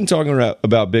you've been talking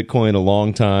about Bitcoin a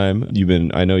long time.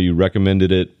 I know you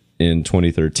recommended it in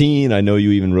 2013. I know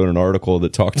you even wrote an article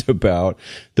that talked about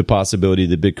the possibility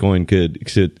that Bitcoin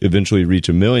could eventually reach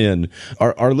 1 million.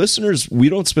 Our listeners, we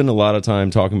don't spend a lot of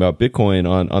time talking about Bitcoin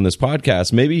on this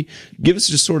podcast. Maybe give us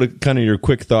just sort of kind of your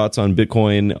quick thoughts on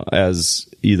Bitcoin as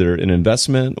either an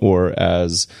investment or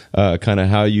as kind of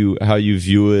how you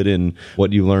view it and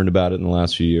what you learned about it in the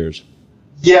last few years.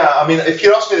 Yeah, I mean, if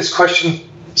you'd asked me this question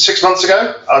 6 months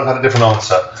ago, I'd have had a different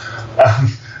answer.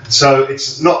 So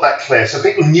it's not that clear. So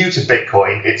people new to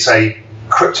Bitcoin, it's a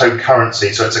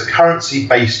cryptocurrency. So it's a currency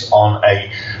based on a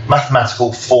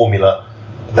mathematical formula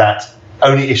that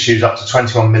only issues up to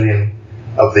 21 million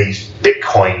of these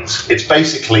Bitcoins. It's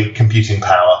basically computing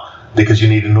power because you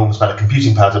need an enormous amount of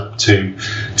computing power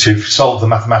to solve the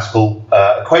mathematical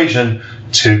equation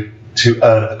to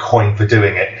earn a coin for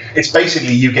doing it. It's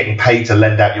basically you getting paid to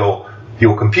lend out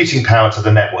your computing power to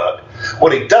the network.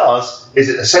 What it does is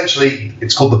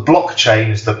it's called the blockchain,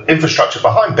 it's the infrastructure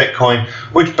behind Bitcoin,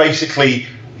 which basically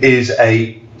is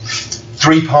a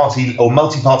 3-party or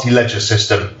multi-party ledger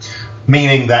system,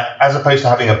 meaning that as opposed to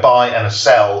having a buy and a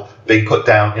sell being put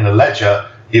down in a ledger,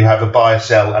 you have a buy, a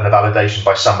sell, and a validation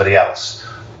by somebody else,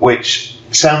 which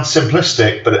sounds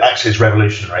simplistic, but it actually is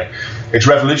revolutionary. It's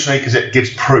revolutionary because it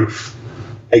gives proof.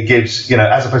 It gives,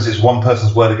 as opposed to it's one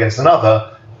person's word against another,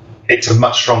 it's a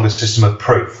much stronger system of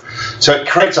proof. So it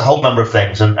creates a whole number of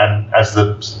things, and as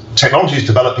the technologies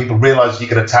develop, people realize you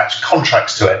can attach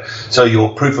contracts to it. So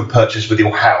your proof of purchase with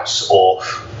your house or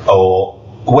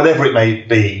whatever it may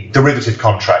be, derivative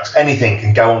contracts, anything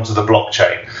can go onto the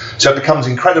blockchain. So it becomes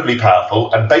incredibly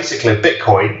powerful, and basically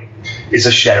Bitcoin is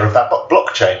a share of that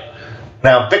blockchain.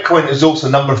 Now, Bitcoin is also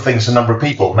a number of things to a number of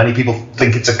people. Many people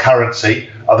think it's a currency,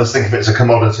 others think of it as a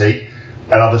commodity,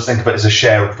 and others think of it as a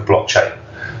share of the blockchain.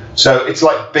 So it's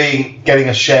like getting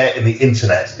a share in the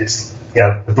internet. It's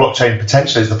the blockchain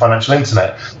potentially is the financial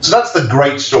internet. So that's the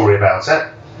great story about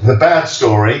it. The bad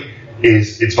story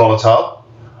is it's volatile.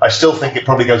 I still think it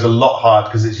probably goes a lot higher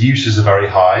because its uses are very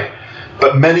high.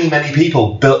 But many, many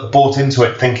people bought into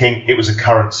it thinking it was a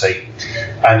currency,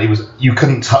 and you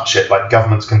couldn't touch it like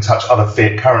governments can touch other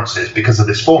fiat currencies because of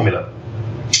this formula.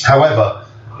 However,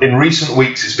 in recent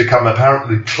weeks, it's become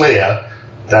apparently clear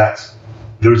that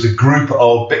there is a group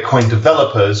of Bitcoin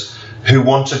developers who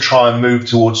want to try and move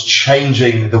towards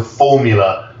changing the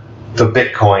formula for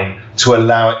Bitcoin to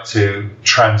allow it to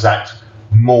transact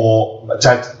more,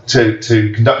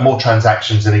 to conduct more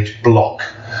transactions in each block,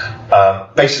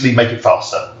 basically make it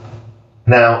faster.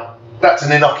 Now, that's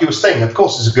an innocuous thing. Of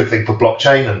course, it's a good thing for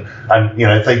blockchain, and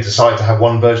if they decide to have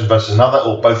one version versus another,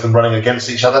 or both of them running against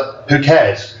each other, who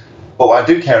cares? But what I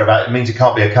do care about, it means it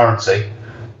can't be a currency,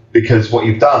 because what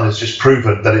you've done is just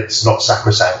proven that it's not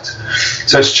sacrosanct.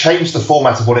 So it's changed the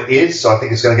format of what it is, so I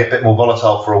think it's going to get a bit more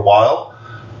volatile for a while.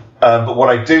 But what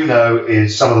I do know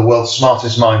is some of the world's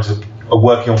smartest minds are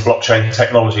working on blockchain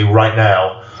technology right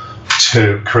now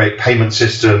to create payment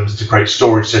systems, to create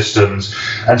storage systems,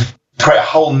 and to create a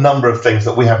whole number of things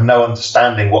that we have no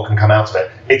understanding what can come out of it.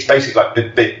 It's basically like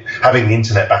having the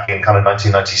internet back in kind of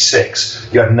 1996.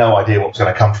 You had no idea what was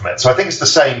going to come from it. So I think it's the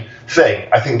same thing.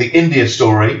 I think the India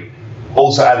story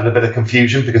also added a bit of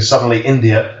confusion because suddenly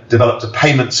India developed a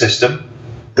payment system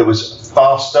that was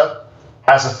faster,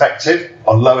 as effective,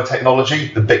 on lower technology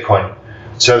than Bitcoin.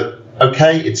 So,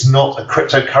 okay, it's not a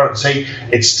cryptocurrency.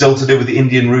 It's still to do with the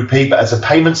Indian rupee, but as a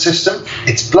payment system,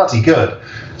 it's bloody good.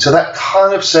 So that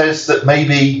kind of says that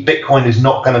maybe Bitcoin is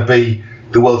not going to be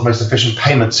the world's most efficient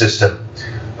payment system.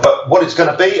 But what it's going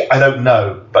to be, I don't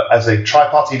know. But as a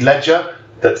tri-party ledger,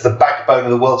 that's the backbone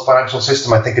of the world's financial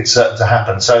system, I think it's certain to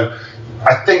happen. So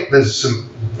I think there's some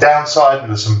downside and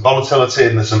there's some volatility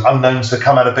and there's some unknowns that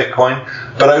come out of Bitcoin.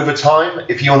 But over time,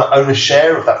 if you want to own a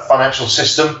share of that financial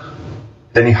system,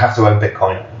 then you have to own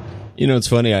Bitcoin. You know, it's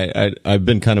funny. I've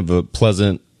been kind of a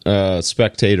pleasant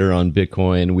spectator on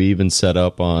Bitcoin. We even set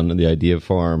up on the idea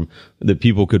farm that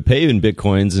people could pay in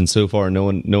Bitcoins, and so far no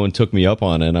one took me up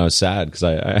on it, and I was sad because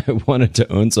I wanted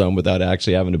to own some without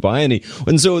actually having to buy any.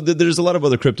 And so there's a lot of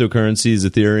other cryptocurrencies,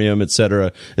 Ethereum,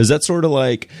 etc. Is that sort of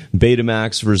like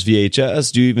Betamax versus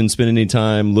VHS? Do you even spend any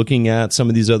time looking at some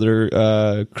of these other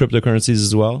cryptocurrencies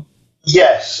as well?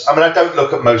 Yes. I mean, I don't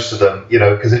look at most of them,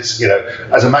 because it's,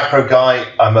 as a macro guy,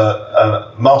 I'm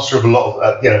a master of a lot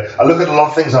of, I look at a lot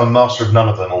of things, I'm a master of none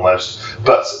of them almost.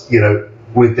 But,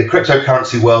 with the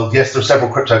cryptocurrency world, yes, there are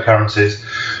several cryptocurrencies.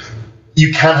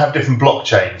 You can have different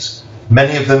blockchains.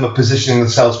 Many of them are positioning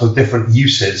themselves for different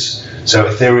uses. So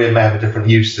Ethereum may have a different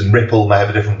use than Ripple may have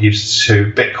a different use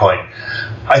to Bitcoin.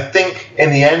 I think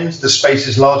in the end, the space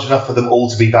is large enough for them all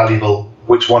to be valuable.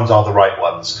 Which ones are the right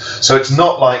ones? So it's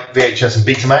not like VHS and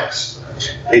Betamax.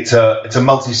 It's a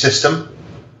multi-system.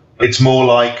 It's more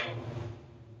like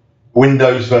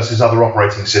Windows versus other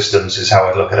operating systems is how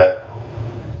I look at it.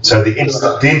 So the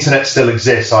internet still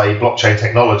exists, i.e. blockchain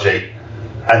technology,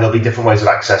 and there'll be different ways of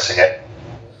accessing it.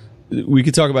 We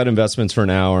could talk about investments for an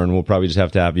hour, and we'll probably just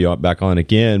have to have you back on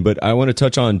again. But I want to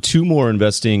touch on two more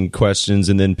investing questions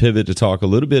and then pivot to talk a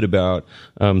little bit about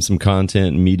some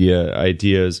content and media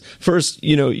ideas. First,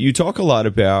 you talk a lot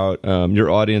about your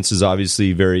audience is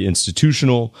obviously very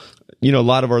institutional. A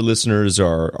lot of our listeners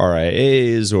are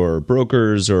RIAs or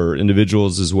brokers or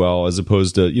individuals as well, as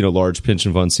opposed to, large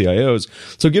pension fund CIOs.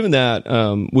 So given that,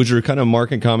 with your kind of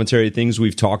market commentary, things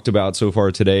we've talked about so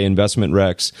far today, investment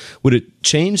recs, would it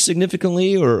change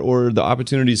significantly or the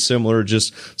opportunities similar,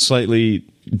 just slightly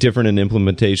different in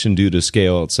implementation due to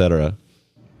scale, et cetera?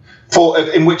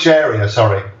 In which area,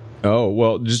 sorry? Oh,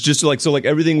 well, just like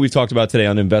everything we've talked about today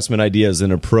on investment ideas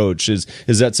and approach, is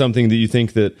that something that you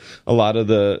think that a lot of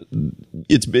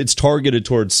it's targeted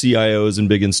towards CIOs and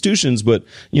big institutions, but,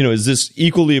 is this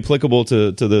equally applicable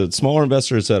to the smaller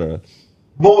investor, et cetera?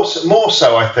 More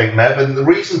so, I think, Mev, and the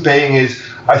reason being is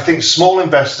I think small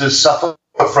investors suffer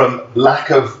from lack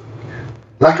of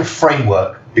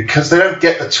framework because they don't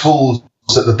get the tools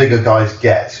that the bigger guys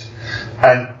get.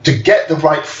 And to get the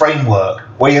right framework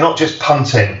where you're not just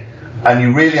punting and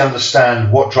you really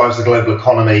understand what drives the global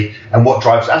economy and what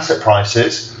drives asset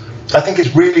prices, I think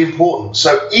is really important.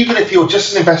 So even if you're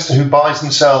just an investor who buys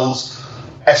and sells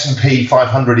S&P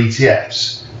 500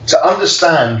 ETFs, to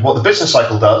understand what the business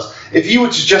cycle does, if you were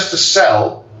to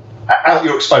sell out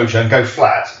your exposure and go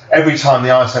flat every time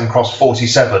the ISM crossed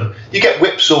 47, you get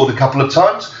whipsawed a couple of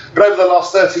times. But over the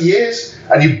last 30 years,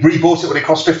 and you rebought it when it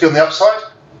crossed 50 on the upside,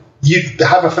 you'd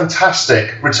have a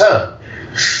fantastic return.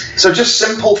 So just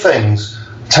simple things,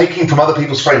 taking from other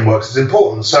people's frameworks is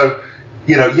important. So,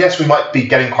 yes, we might be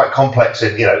getting quite complex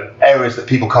in, areas that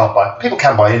people can't buy. People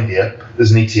can buy India.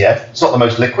 There's an ETF. It's not the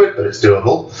most liquid, but it's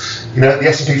doable. The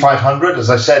S&P 500, as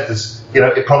I said,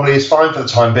 it probably is fine for the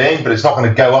time being, but it's not going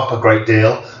to go up a great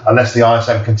deal unless the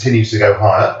ISM continues to go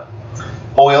higher.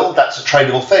 Oil, that's a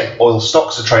tradable thing. Oil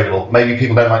stocks are tradable. Maybe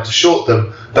people don't like to short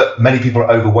them, but many people are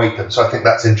overweight them. So I think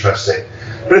that's interesting.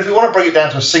 But if we want to bring it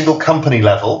down to a single company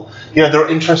level, there are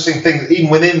interesting things even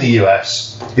within the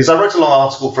US. Because I wrote a long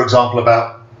article, for example,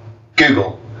 about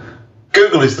Google.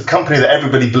 Google is the company that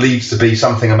everybody believes to be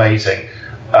something amazing.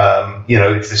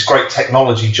 It's this great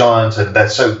technology giant, and they're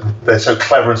so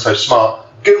clever and so smart.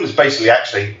 Google is basically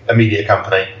actually a media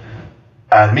company.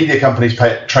 And media companies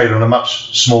trade on a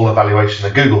much smaller valuation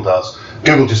than Google does.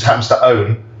 Google just happens to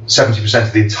own 70%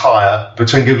 of the entire,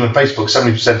 between Google and Facebook,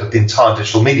 70% of the entire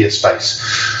digital media space.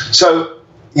 So,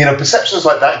 perceptions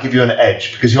like that give you an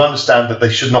edge because you understand that they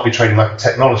should not be trading like a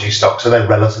technology stock, so they're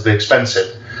relatively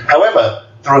expensive. However,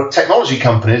 there are technology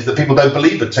companies that people don't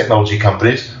believe are technology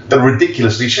companies that are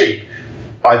ridiculously cheap.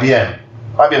 IBM.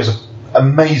 IBM is an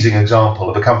amazing example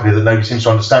of a company that nobody seems to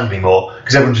understand anymore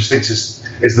because everyone just thinks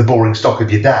it's the boring stock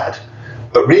of your dad.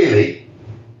 But really,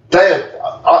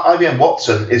 IBM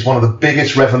Watson is one of the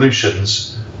biggest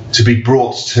revolutions to be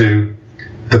brought to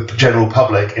the general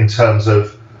public in terms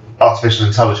of artificial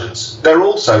intelligence. They're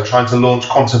also trying to launch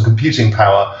quantum computing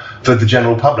power for the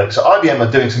general public. So IBM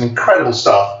are doing some incredible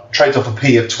stuff, trades off a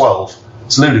P of 12.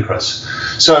 It's ludicrous.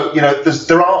 So,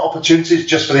 there are opportunities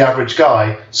just for the average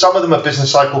guy. Some of them are business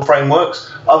cycle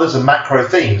frameworks. Others are macro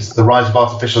themes, the rise of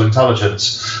artificial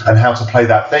intelligence and how to play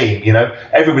that theme.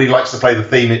 Everybody likes to play the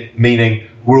theme, meaning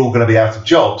we're all going to be out of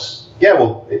jobs. Yeah,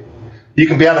 well, you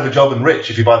can be out of a job and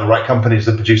rich if you buy the right companies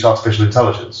that produce artificial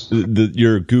intelligence.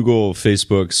 Your Google,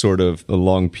 Facebook sort of a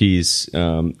long piece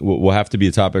will have to be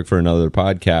a topic for another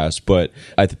podcast, but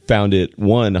I found it,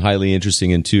 one, highly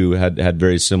interesting, and two, had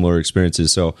very similar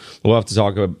experiences. So we'll have to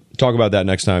talk about that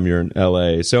next time you're in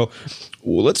LA. So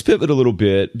let's pivot a little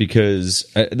bit,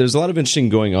 because there's a lot of interesting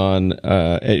going on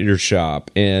at your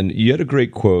shop. And you had a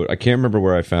great quote. I can't remember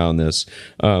where I found this,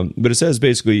 but it says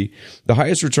basically, the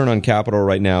highest return on capital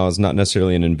right now is not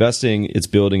necessarily in investing, it's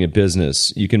building a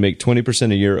business. You can make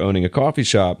 20% a year owning a coffee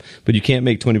shop, but you can't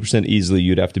make 20% easily.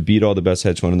 You'd have to beat all the best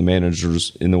hedge fund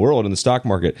managers in the world in the stock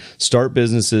market. Start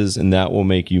businesses, and that will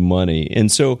make you money.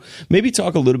 And so maybe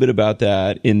talk a little bit about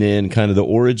that, and then kind of the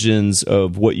origins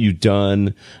of what you've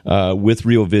done with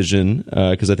Real Vision,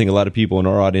 because I think a lot of people in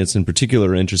our audience in particular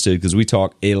are interested, because we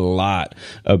talk a lot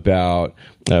about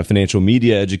financial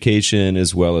media education,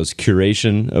 as well as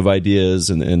curation of ideas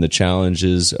and the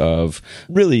challenges of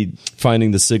really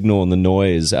finding the signal and the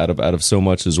noise out of so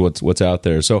much as what's out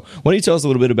there. So why don't you tell us a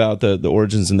little bit about the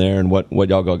origins in there and what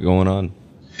y'all got going on?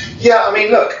 Yeah,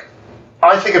 look,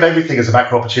 I think of everything as a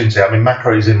macro opportunity.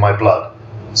 Macro is in my blood.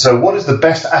 So what is the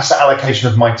best asset allocation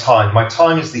of my time? My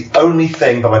time is the only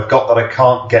thing that I've got that I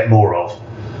can't get more of.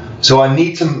 So I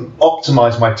need to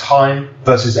optimize my time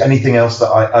versus anything else that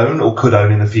I own or could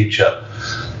own in the future.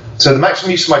 So the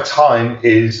maximum use of my time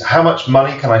is how much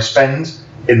money can I spend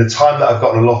in the time that I've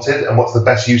gotten allotted, and what's the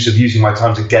best use of using my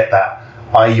time to get that,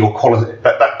 i.e. your quality.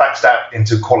 That backs that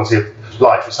into quality of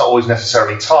life. It's not always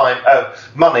necessarily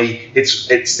money,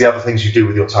 it's the other things you do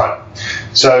with your time.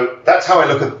 So that's how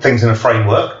I look at things in a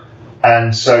framework.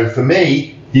 And so for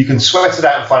me, you can sweat it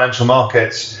out in financial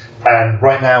markets, and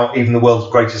right now even the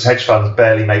world's greatest hedge funds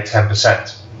barely make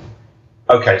 10%.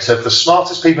 Okay, so if the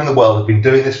smartest people in the world have been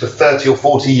doing this for 30 or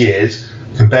 40 years,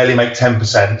 can barely make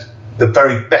 10%, the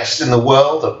very best in the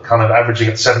world are kind of averaging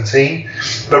at 17.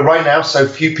 But right now, so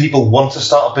few people want to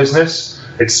start a business.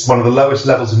 It's one of the lowest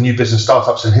levels of new business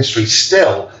startups in history.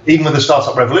 Still, even with the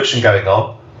startup revolution going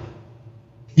on,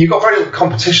 you've got very little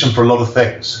competition for a lot of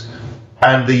things.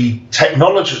 And the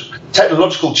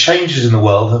technological changes in the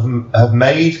world have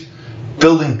made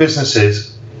building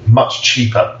businesses much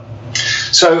cheaper.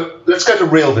 So let's go to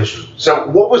Real Vision. So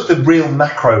what was the real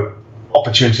macro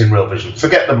opportunity in Real Vision?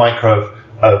 Forget the micro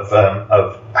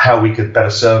of how we could better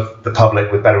serve the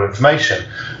public with better information.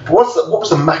 But what was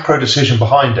the macro decision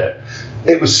behind it?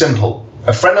 It was simple.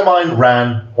 A friend of mine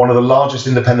ran one of the largest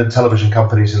independent television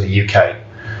companies in the UK.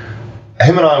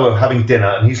 Him and I were having dinner,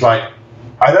 and he's like,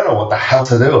 I don't know what the hell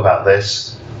to do about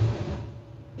this,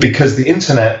 because the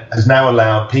internet has now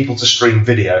allowed people to stream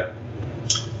video,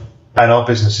 and our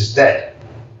business is dead.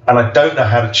 And I don't know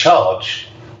how to charge,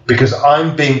 because I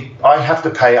have to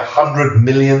pay £100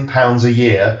 million a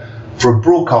year for a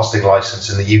broadcasting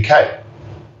license in the UK.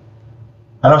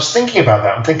 And I was thinking about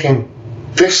that. I'm thinking,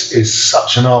 this is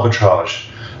such an arbitrage.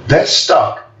 They're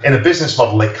stuck in a business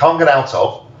model they can't get out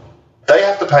of. They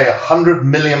have to pay £100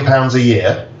 million a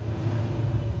year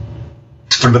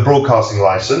for the broadcasting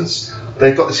license.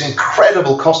 They've got this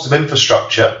incredible cost of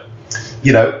infrastructure,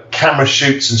 camera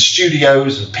shoots and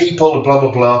studios and people and blah,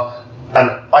 blah, blah. And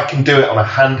I can do it on a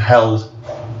handheld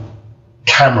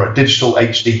camera, digital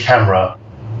HD camera,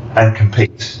 and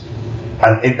compete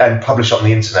and publish on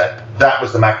the internet. That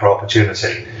was the macro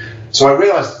opportunity. So I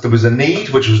realized there was a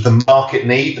need, which was the market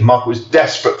need. The market was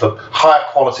desperate for higher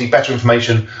quality, better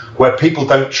information, where people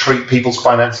don't treat people's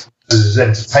finances as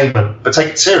entertainment, but take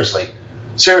it seriously.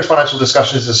 Serious financial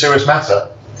discussion is a serious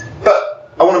matter.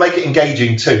 But I want to make it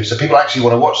engaging too, so people actually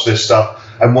want to watch this stuff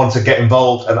and want to get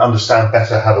involved and understand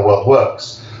better how the world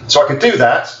works. So I could do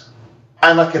that,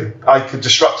 and I could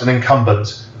disrupt an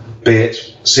incumbent, be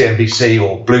it CNBC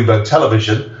or Bloomberg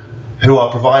Television, who are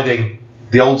providing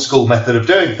the old school method of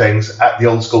doing things at the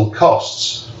old school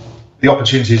costs. The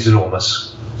opportunity is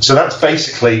enormous. So that's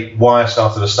basically why I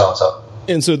started a startup.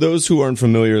 And so those who aren't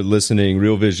familiar listening,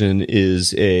 Real Vision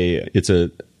is it's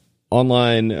a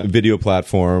online video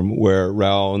platform where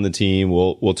Raoul and the team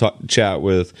will chat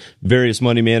with various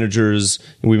money managers.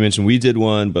 And we mentioned we did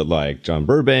one, but like John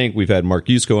Burbank, we've had Mark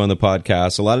Yusko on the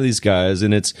podcast, a lot of these guys.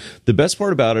 And it's the best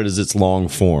part about it is it's long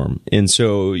form. And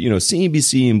so,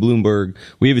 CNBC and Bloomberg,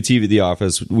 we have a TV at the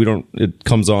office. It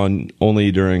comes on only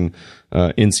during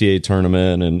NCAA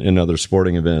tournament and other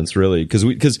sporting events, really,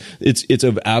 because it's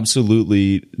of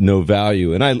absolutely no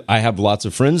value. And I have lots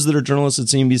of friends that are journalists at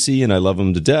CNBC, and I love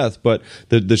them to death. But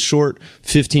the short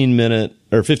 15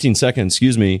 second,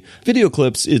 video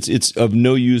clips, it's of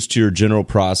no use to your general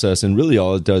process, and really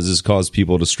all it does is cause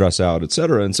people to stress out, et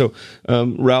cetera. And so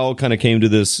Raoul kind of came to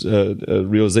this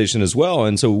realization as well.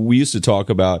 And so we used to talk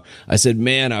about, I said,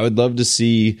 man, I would love to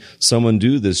see someone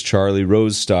do this Charlie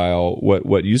Rose style,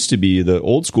 what used to be the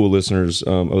old school listeners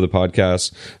of the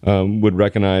podcast would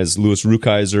recognize Louis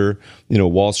Rukeyser,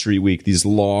 Wall Street Week, these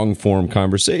long form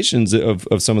conversations of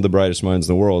some of the brightest minds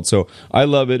in the world. So I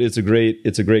love it. It's a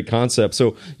great concept.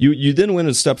 So you then went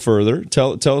a step further.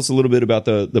 Tell us a little bit about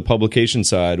the publication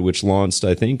side, which launched,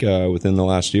 I think, within the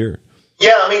last year.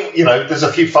 Yeah, I mean, there's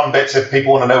a few fun bits if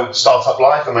people want to know startup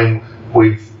life. I mean,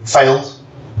 we've failed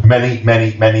many,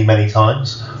 many, many, many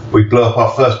times. We blew up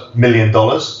our first $1 million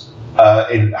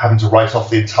in having to write off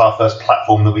the entire first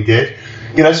platform that we did.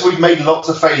 So we've made lots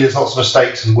of failures, lots of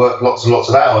mistakes, and worked lots and lots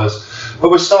of hours. But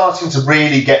we're starting to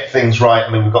really get things right. I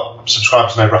mean, we've got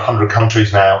subscribers in over 100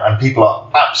 countries now, and people are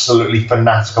absolutely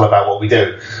fanatical about what we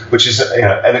do, which is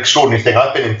an extraordinary thing.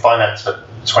 I've been in finance for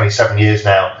 27 years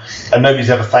now, and nobody's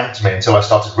ever thanked me until I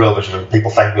started Real Vision, and people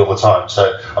thank me all the time.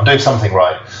 So I'm doing something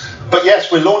right. But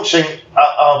yes, we're launching.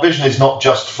 Our vision is not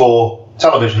just for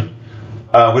television.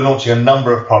 We're launching a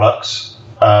number of products.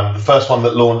 The first one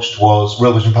that launched was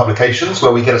Real Vision Publications,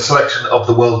 where we get a selection of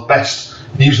the world's best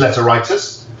newsletter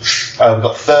writers. We've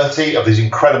got 30 of these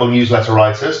incredible newsletter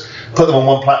writers, put them on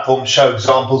one platform, show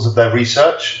examples of their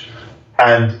research,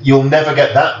 and you'll never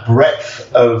get that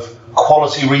breadth of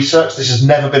quality research. This has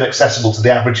never been accessible to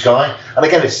the average guy. And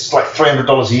again, it's like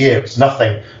 $300 a year. It's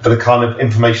nothing for the kind of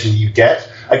information that you get.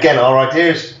 Again, our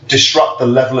idea is disrupt the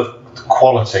level of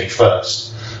quality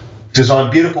first.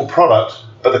 Design beautiful product,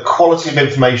 but the quality of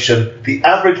information, the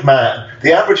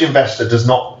average investor does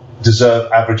not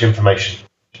deserve average information.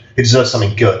 It deserves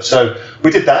something good. So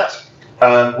we did that.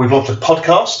 We've launched a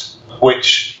podcast,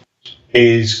 which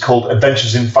is called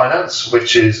Adventures in Finance,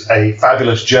 which is a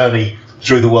fabulous journey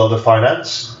through the world of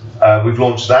finance. We've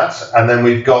launched that. And then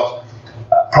we've got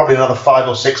probably another 5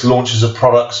 or 6 launches of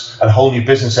products and whole new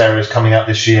business areas coming out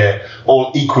this year,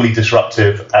 all equally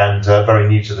disruptive and very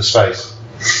new to the space.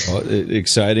 Well,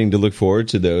 exciting to look forward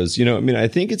to those. I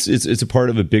think it's a part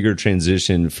of a bigger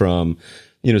transition from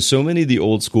so many of the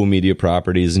old school media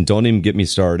properties, and don't even get me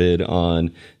started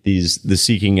on the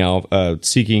seeking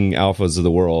alphas of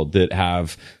the world that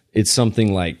have, it's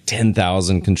something like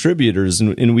 10,000 contributors.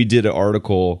 And we did an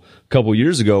article a couple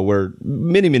years ago where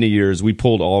many, many years we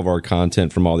pulled all of our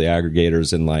content from all the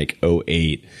aggregators in like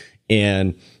 2008.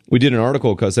 And we did an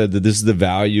article because said that this is the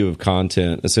value of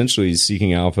content essentially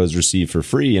Seeking Alpha is received for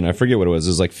free. And I forget what it was. It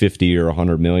was like 50 or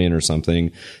 100 million or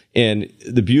something. And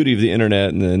the beauty of the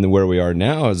internet and where we are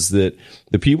now is that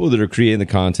the people that are creating the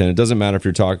content, it doesn't matter if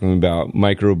you're talking about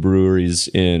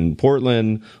microbreweries in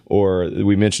Portland, or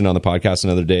we mentioned on the podcast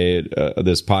another day,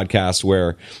 this podcast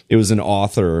where it was an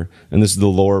author, and this is the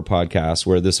Lore podcast,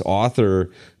 where this author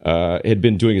had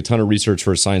been doing a ton of research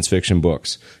for science fiction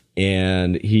books.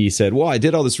 And he said, well, I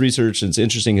did all this research and it's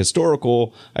interesting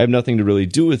historical. I have nothing to really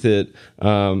do with it.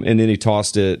 And then he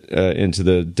tossed it into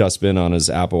the dustbin on his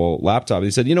Apple laptop.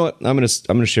 He said, you know what? I'm going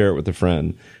to share it with a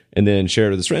friend. And then share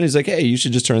it with his friend. He's like, hey, you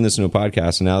should just turn this into a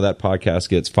podcast. And now that podcast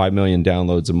gets 5 million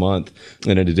downloads a month.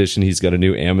 And in addition, he's got a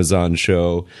new Amazon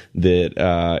show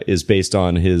that is based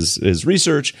on his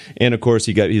research. And of course,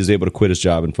 he was able to quit his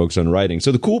job and focus on writing.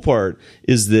 So the cool part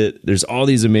is that there's all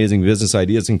these amazing business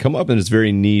ideas that can come up in this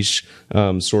very niche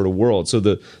sort of world. So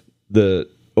the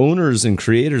owners and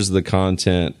creators of the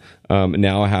content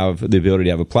now have the ability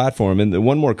to have a platform. And the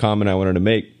one more comment I wanted to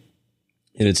make,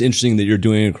 and it's interesting that you're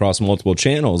doing it across multiple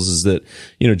channels, is that,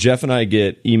 Jeff and I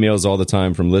get emails all the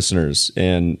time from listeners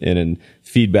and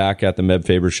feedback at the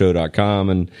mebfabershow.com.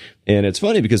 And it's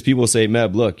funny because people say,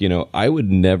 Meb, look, I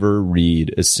would never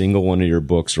read a single one of your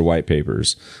books or white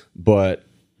papers, but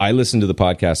I listen to the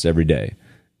podcast every day.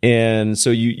 And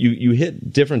so you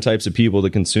hit different types of people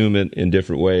that consume it in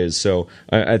different ways. So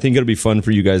I think it'll be fun for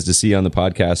you guys to see on the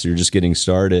podcast. You're just getting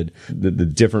started, the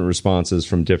different responses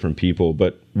from different people,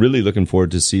 but really looking forward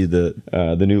to see the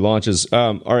new launches.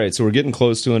 All right. So we're getting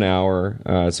close to an hour.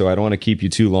 So I don't want to keep you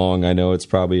too long. I know it's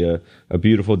probably a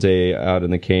beautiful day out in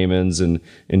the Caymans, and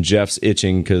Jeff's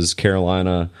itching because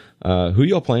Carolina, who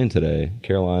y'all playing today?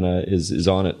 Carolina is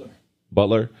on it.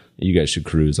 Butler? You guys should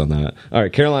cruise on that. All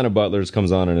right, Carolina Butlers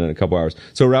comes on in a couple hours.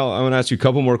 So, Raoul, I'm going to ask you a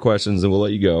couple more questions, and we'll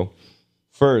let you go.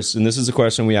 First, and this is a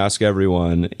question we ask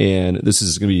everyone, and this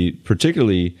is going to be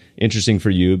particularly interesting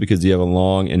for you because you have a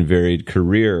long and varied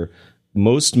career.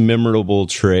 most memorable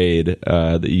trade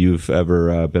that you've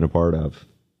ever been a part of?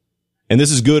 And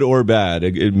this is good or bad.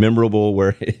 Memorable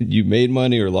where you made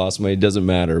money or lost money, it doesn't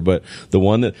matter. But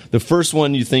the first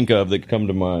one you think of that come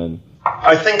to mind.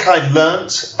 I think I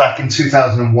learnt back in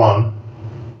 2001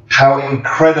 how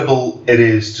incredible it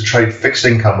is to trade fixed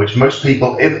income, which most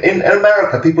people in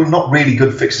America, people are not really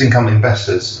good fixed income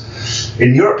investors.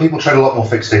 In Europe, people trade a lot more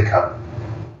fixed income.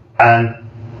 And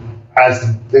as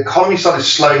the economy started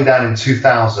slowing down in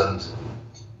 2000,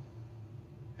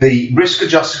 the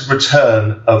risk-adjusted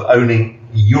return of owning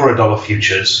Eurodollar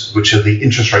futures, which are the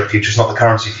interest rate futures, not the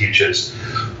currency futures,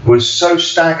 was so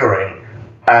staggering,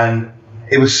 and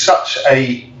it was such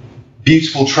a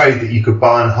beautiful trade that you could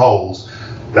buy and hold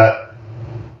that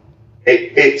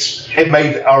it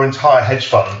made our entire hedge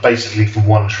fund basically from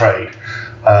one trade.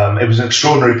 It was an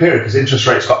extraordinary period because interest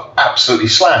rates got absolutely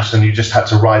slashed, and you just had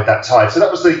to ride that tide. So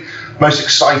that was the most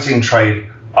exciting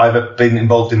trade I've ever been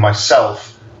involved in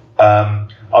myself.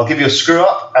 I'll give you a screw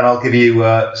up, and I'll give you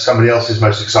somebody else's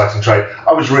most exciting trade.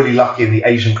 I was really lucky in the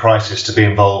Asian crisis to be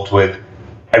involved with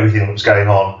everything that was going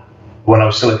on when I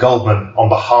was still at Goldman on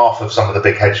behalf of some of the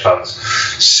big hedge funds.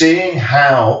 Seeing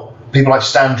how people like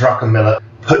Stan Druckenmiller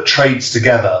put trades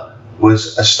together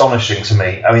was astonishing to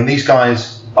me. I mean, these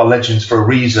guys are legends for a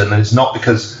reason, and it's not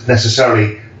because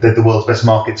necessarily they're the world's best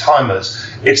market timers.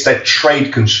 It's their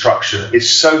trade construction. It's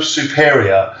so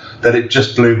superior that it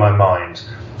just blew my mind.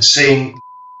 Seeing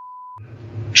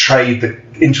trade the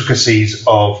intricacies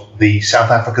of the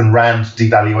South African rand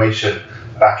devaluation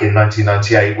back in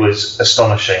 1998 was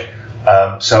astonishing.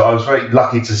 So I was very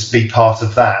lucky to be part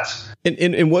of that.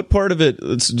 And what part of it,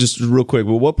 let's just real quick,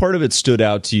 but what part of it stood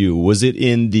out to you? Was it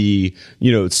in the,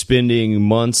 spending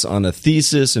months on a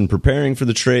thesis and preparing for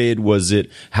the trade? Was it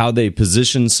how they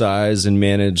position size and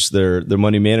manage their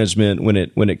money management when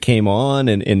it came on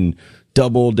and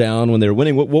double down when they were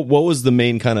winning? What was the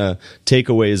main kind of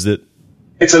takeaways that?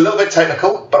 It's a little bit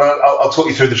technical, but I'll talk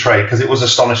you through the trade because it was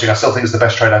astonishing. I still think it's the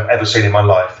best trade I've ever seen in my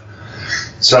life.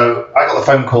 So I got the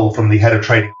phone call from the head of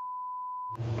trading,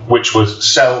 which was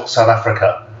sell South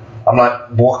Africa. I'm like,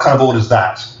 what kind of order is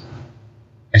that?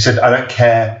 He said, I don't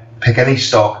care, pick any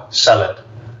stock, sell it.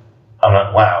 I'm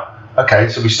like, wow. Okay,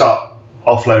 so we start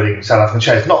offloading South African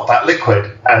shares. Not that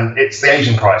liquid, and it's the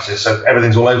Asian crisis, so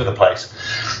everything's all over the place.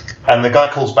 And the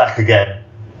guy calls back again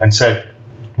and said,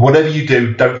 whatever you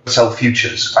do, don't sell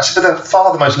futures. I said, but they're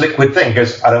far the most liquid thing. He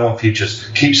goes, I don't want futures.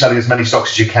 Keep selling as many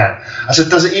stocks as you can. I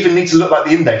said, does it even need to look like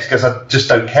the index? He goes, I just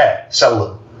don't care. Sell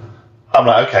them. I'm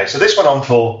like, okay. So this went on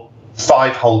for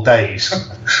 5 whole days.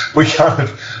 We kind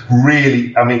of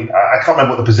really, I can't remember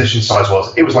what the position size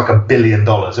was. It was like $1 billion. It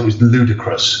was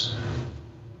ludicrous.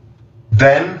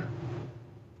 Then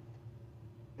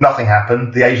nothing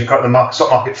happened. The stock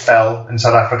market fell in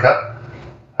South Africa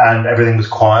and everything was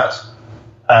quiet.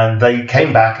 And they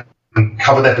came back and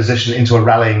covered their position into a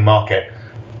rallying market.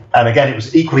 And again, it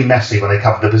was equally messy when they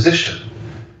covered the position.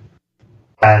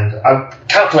 And I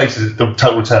calculated the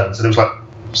total returns, and it was like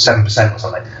 7% or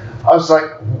something. I was like,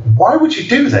 why would you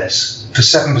do this for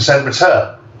 7%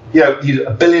 return? You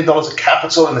 $1 billion of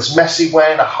capital in this messy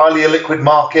way in a highly illiquid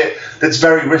market that's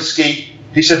very risky.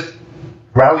 He said,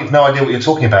 Raoul, you've no idea what you're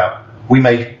talking about. We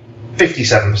made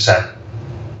 57%.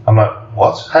 I'm like,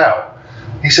 what? How?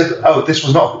 He said, oh, this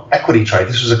was not an equity trade.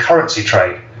 This was a currency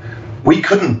trade. We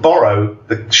couldn't borrow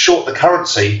short the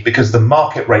currency because the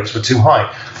market rates were too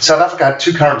high. South Africa had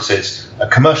 2 currencies, a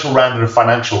commercial rand and a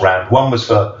financial rand. One was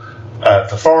for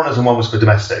foreigners and one was for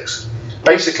domestics.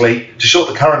 Basically, to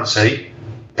short the currency,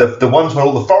 the ones where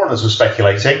all the foreigners were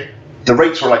speculating, the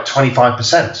rates were like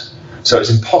 25%. So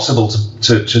it's impossible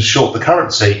to short the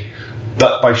currency.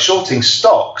 But by shorting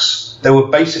stocks, they were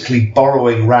basically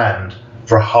borrowing rand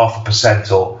for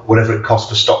 0.5% or whatever it costs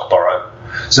for stock borrow.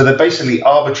 So they basically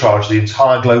arbitraged the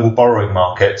entire global borrowing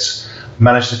markets,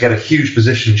 managed to get a huge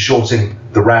position shorting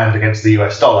the rand against the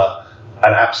US dollar,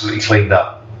 and absolutely cleaned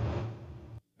up.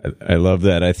 I love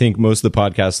that. I think most of the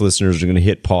podcast listeners are going to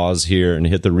hit pause here and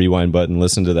hit the rewind button,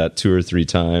 listen to that 2 or 3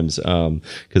 times,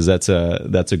 because that's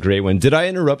a great one. Did I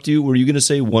interrupt you? Were you going to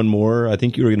say one more? I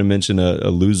think you were going to mention a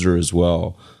loser as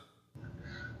well.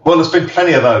 Well, there's been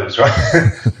plenty of those,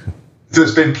 right?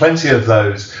 There's been plenty of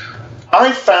those.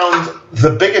 I found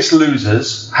the biggest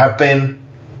losers have been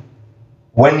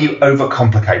when you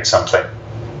overcomplicate something.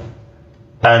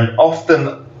 And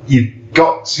often you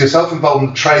got yourself involved in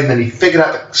the trade and then you figured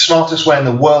out the smartest way in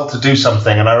the world to do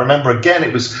something. And I remember, again,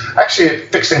 it was actually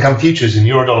fixed income futures in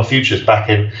Eurodollar futures back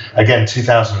in, again,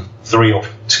 2003 or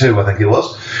 2, I think it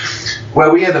was,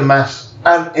 where we had amassed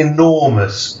an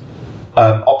enormous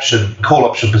call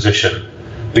option position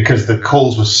because the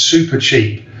calls were super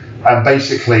cheap. and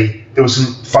basically there were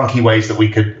some funky ways that we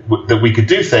could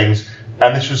do things,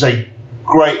 and this was a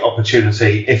great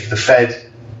opportunity if the Fed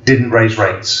didn't raise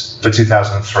rates for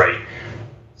 2003.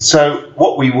 So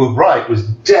what we were right was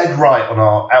dead right on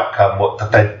our outcome, what the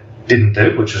Fed didn't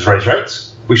do, which was raise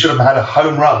rates. We should have had a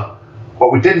home run.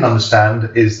 What we didn't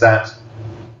understand is that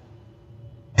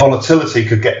volatility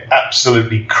could get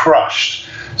absolutely crushed.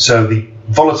 So the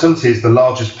volatility is the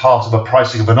largest part of a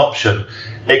pricing of an option.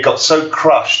 It got so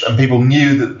crushed, and people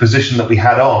knew that the position that we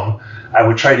had on and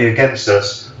were trading against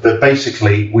us, that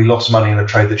basically we lost money in a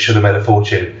trade that should have made a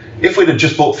fortune. If we'd have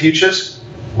just bought futures,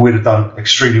 we'd have done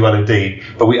extremely well indeed.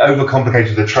 But we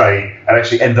overcomplicated the trade and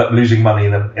actually ended up losing money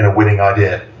in a winning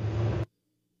idea.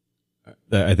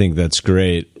 I think that's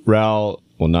great. Raoul,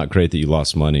 well, not great that you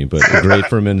lost money, but great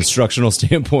from an instructional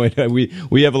standpoint.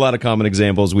 We have a lot of common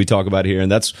examples we talk about here,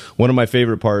 and that's one of my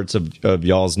favorite parts of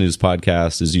y'all's news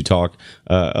podcast is you talk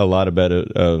a lot about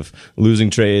of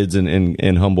losing trades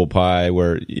and humble pie,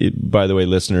 where, by the way,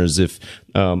 listeners, if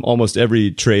almost every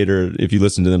trader, if you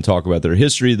listen to them talk about their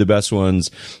history, the best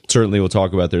ones certainly will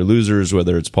talk about their losers,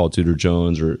 whether it's Paul Tudor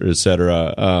Jones or et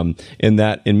cetera. And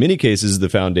that, in many cases, the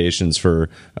foundations for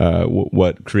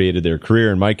what created their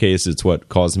career. In my case, it's what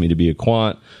caused me to be a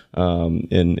quant,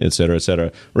 and et cetera, et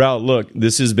cetera. Raoul, look,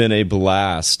 this has been a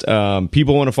blast.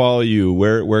 People want to follow you.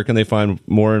 Where can they find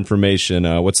more information?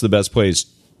 What's the best place?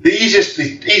 The easiest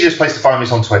place to find me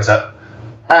is on Twitter,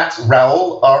 at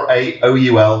Raoul,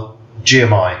 Raoul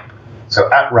GMI.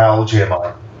 So at Raoul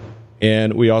GMI.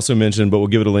 And we also mentioned, but we'll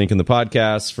give it a link in the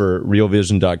podcast, for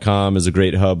realvision.com is a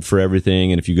great hub for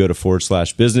everything. And if you go to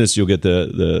 /business, you'll get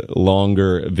the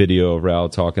longer video of Raoul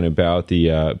talking about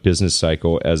the business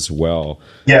cycle as well.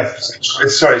 Yeah,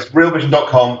 sorry, it's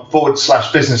realvision.com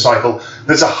 /business cycle.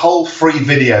 There's a whole free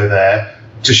video there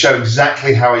to show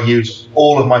exactly how I use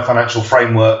all of my financial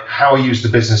framework, how I use the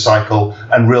business cycle,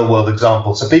 and real-world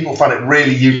examples. So people find it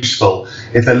really useful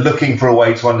if they're looking for a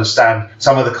way to understand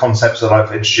some of the concepts that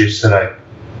I've introduced today.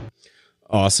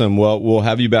 Awesome. Well, we'll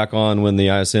have you back on when the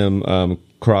ISM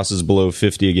crosses below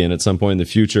 50 again at some point in the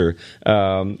future.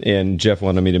 And Jeff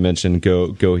wanted me to mention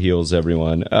go Heels,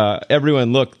 everyone.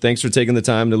 Everyone, look, thanks for taking the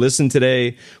time to listen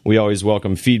today. We always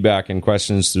welcome feedback and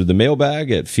questions through the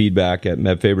mailbag at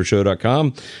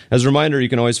feedback@mebfabershow.com. As a reminder, you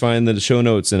can always find the show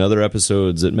notes and other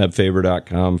episodes at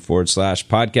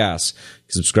mebfaber.com/podcast.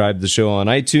 Subscribe to the show on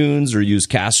iTunes or use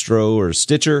Castro or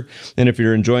Stitcher. And if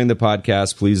you're enjoying the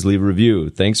podcast, please leave a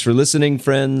review. Thanks for listening,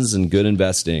 friends, and good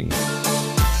investing.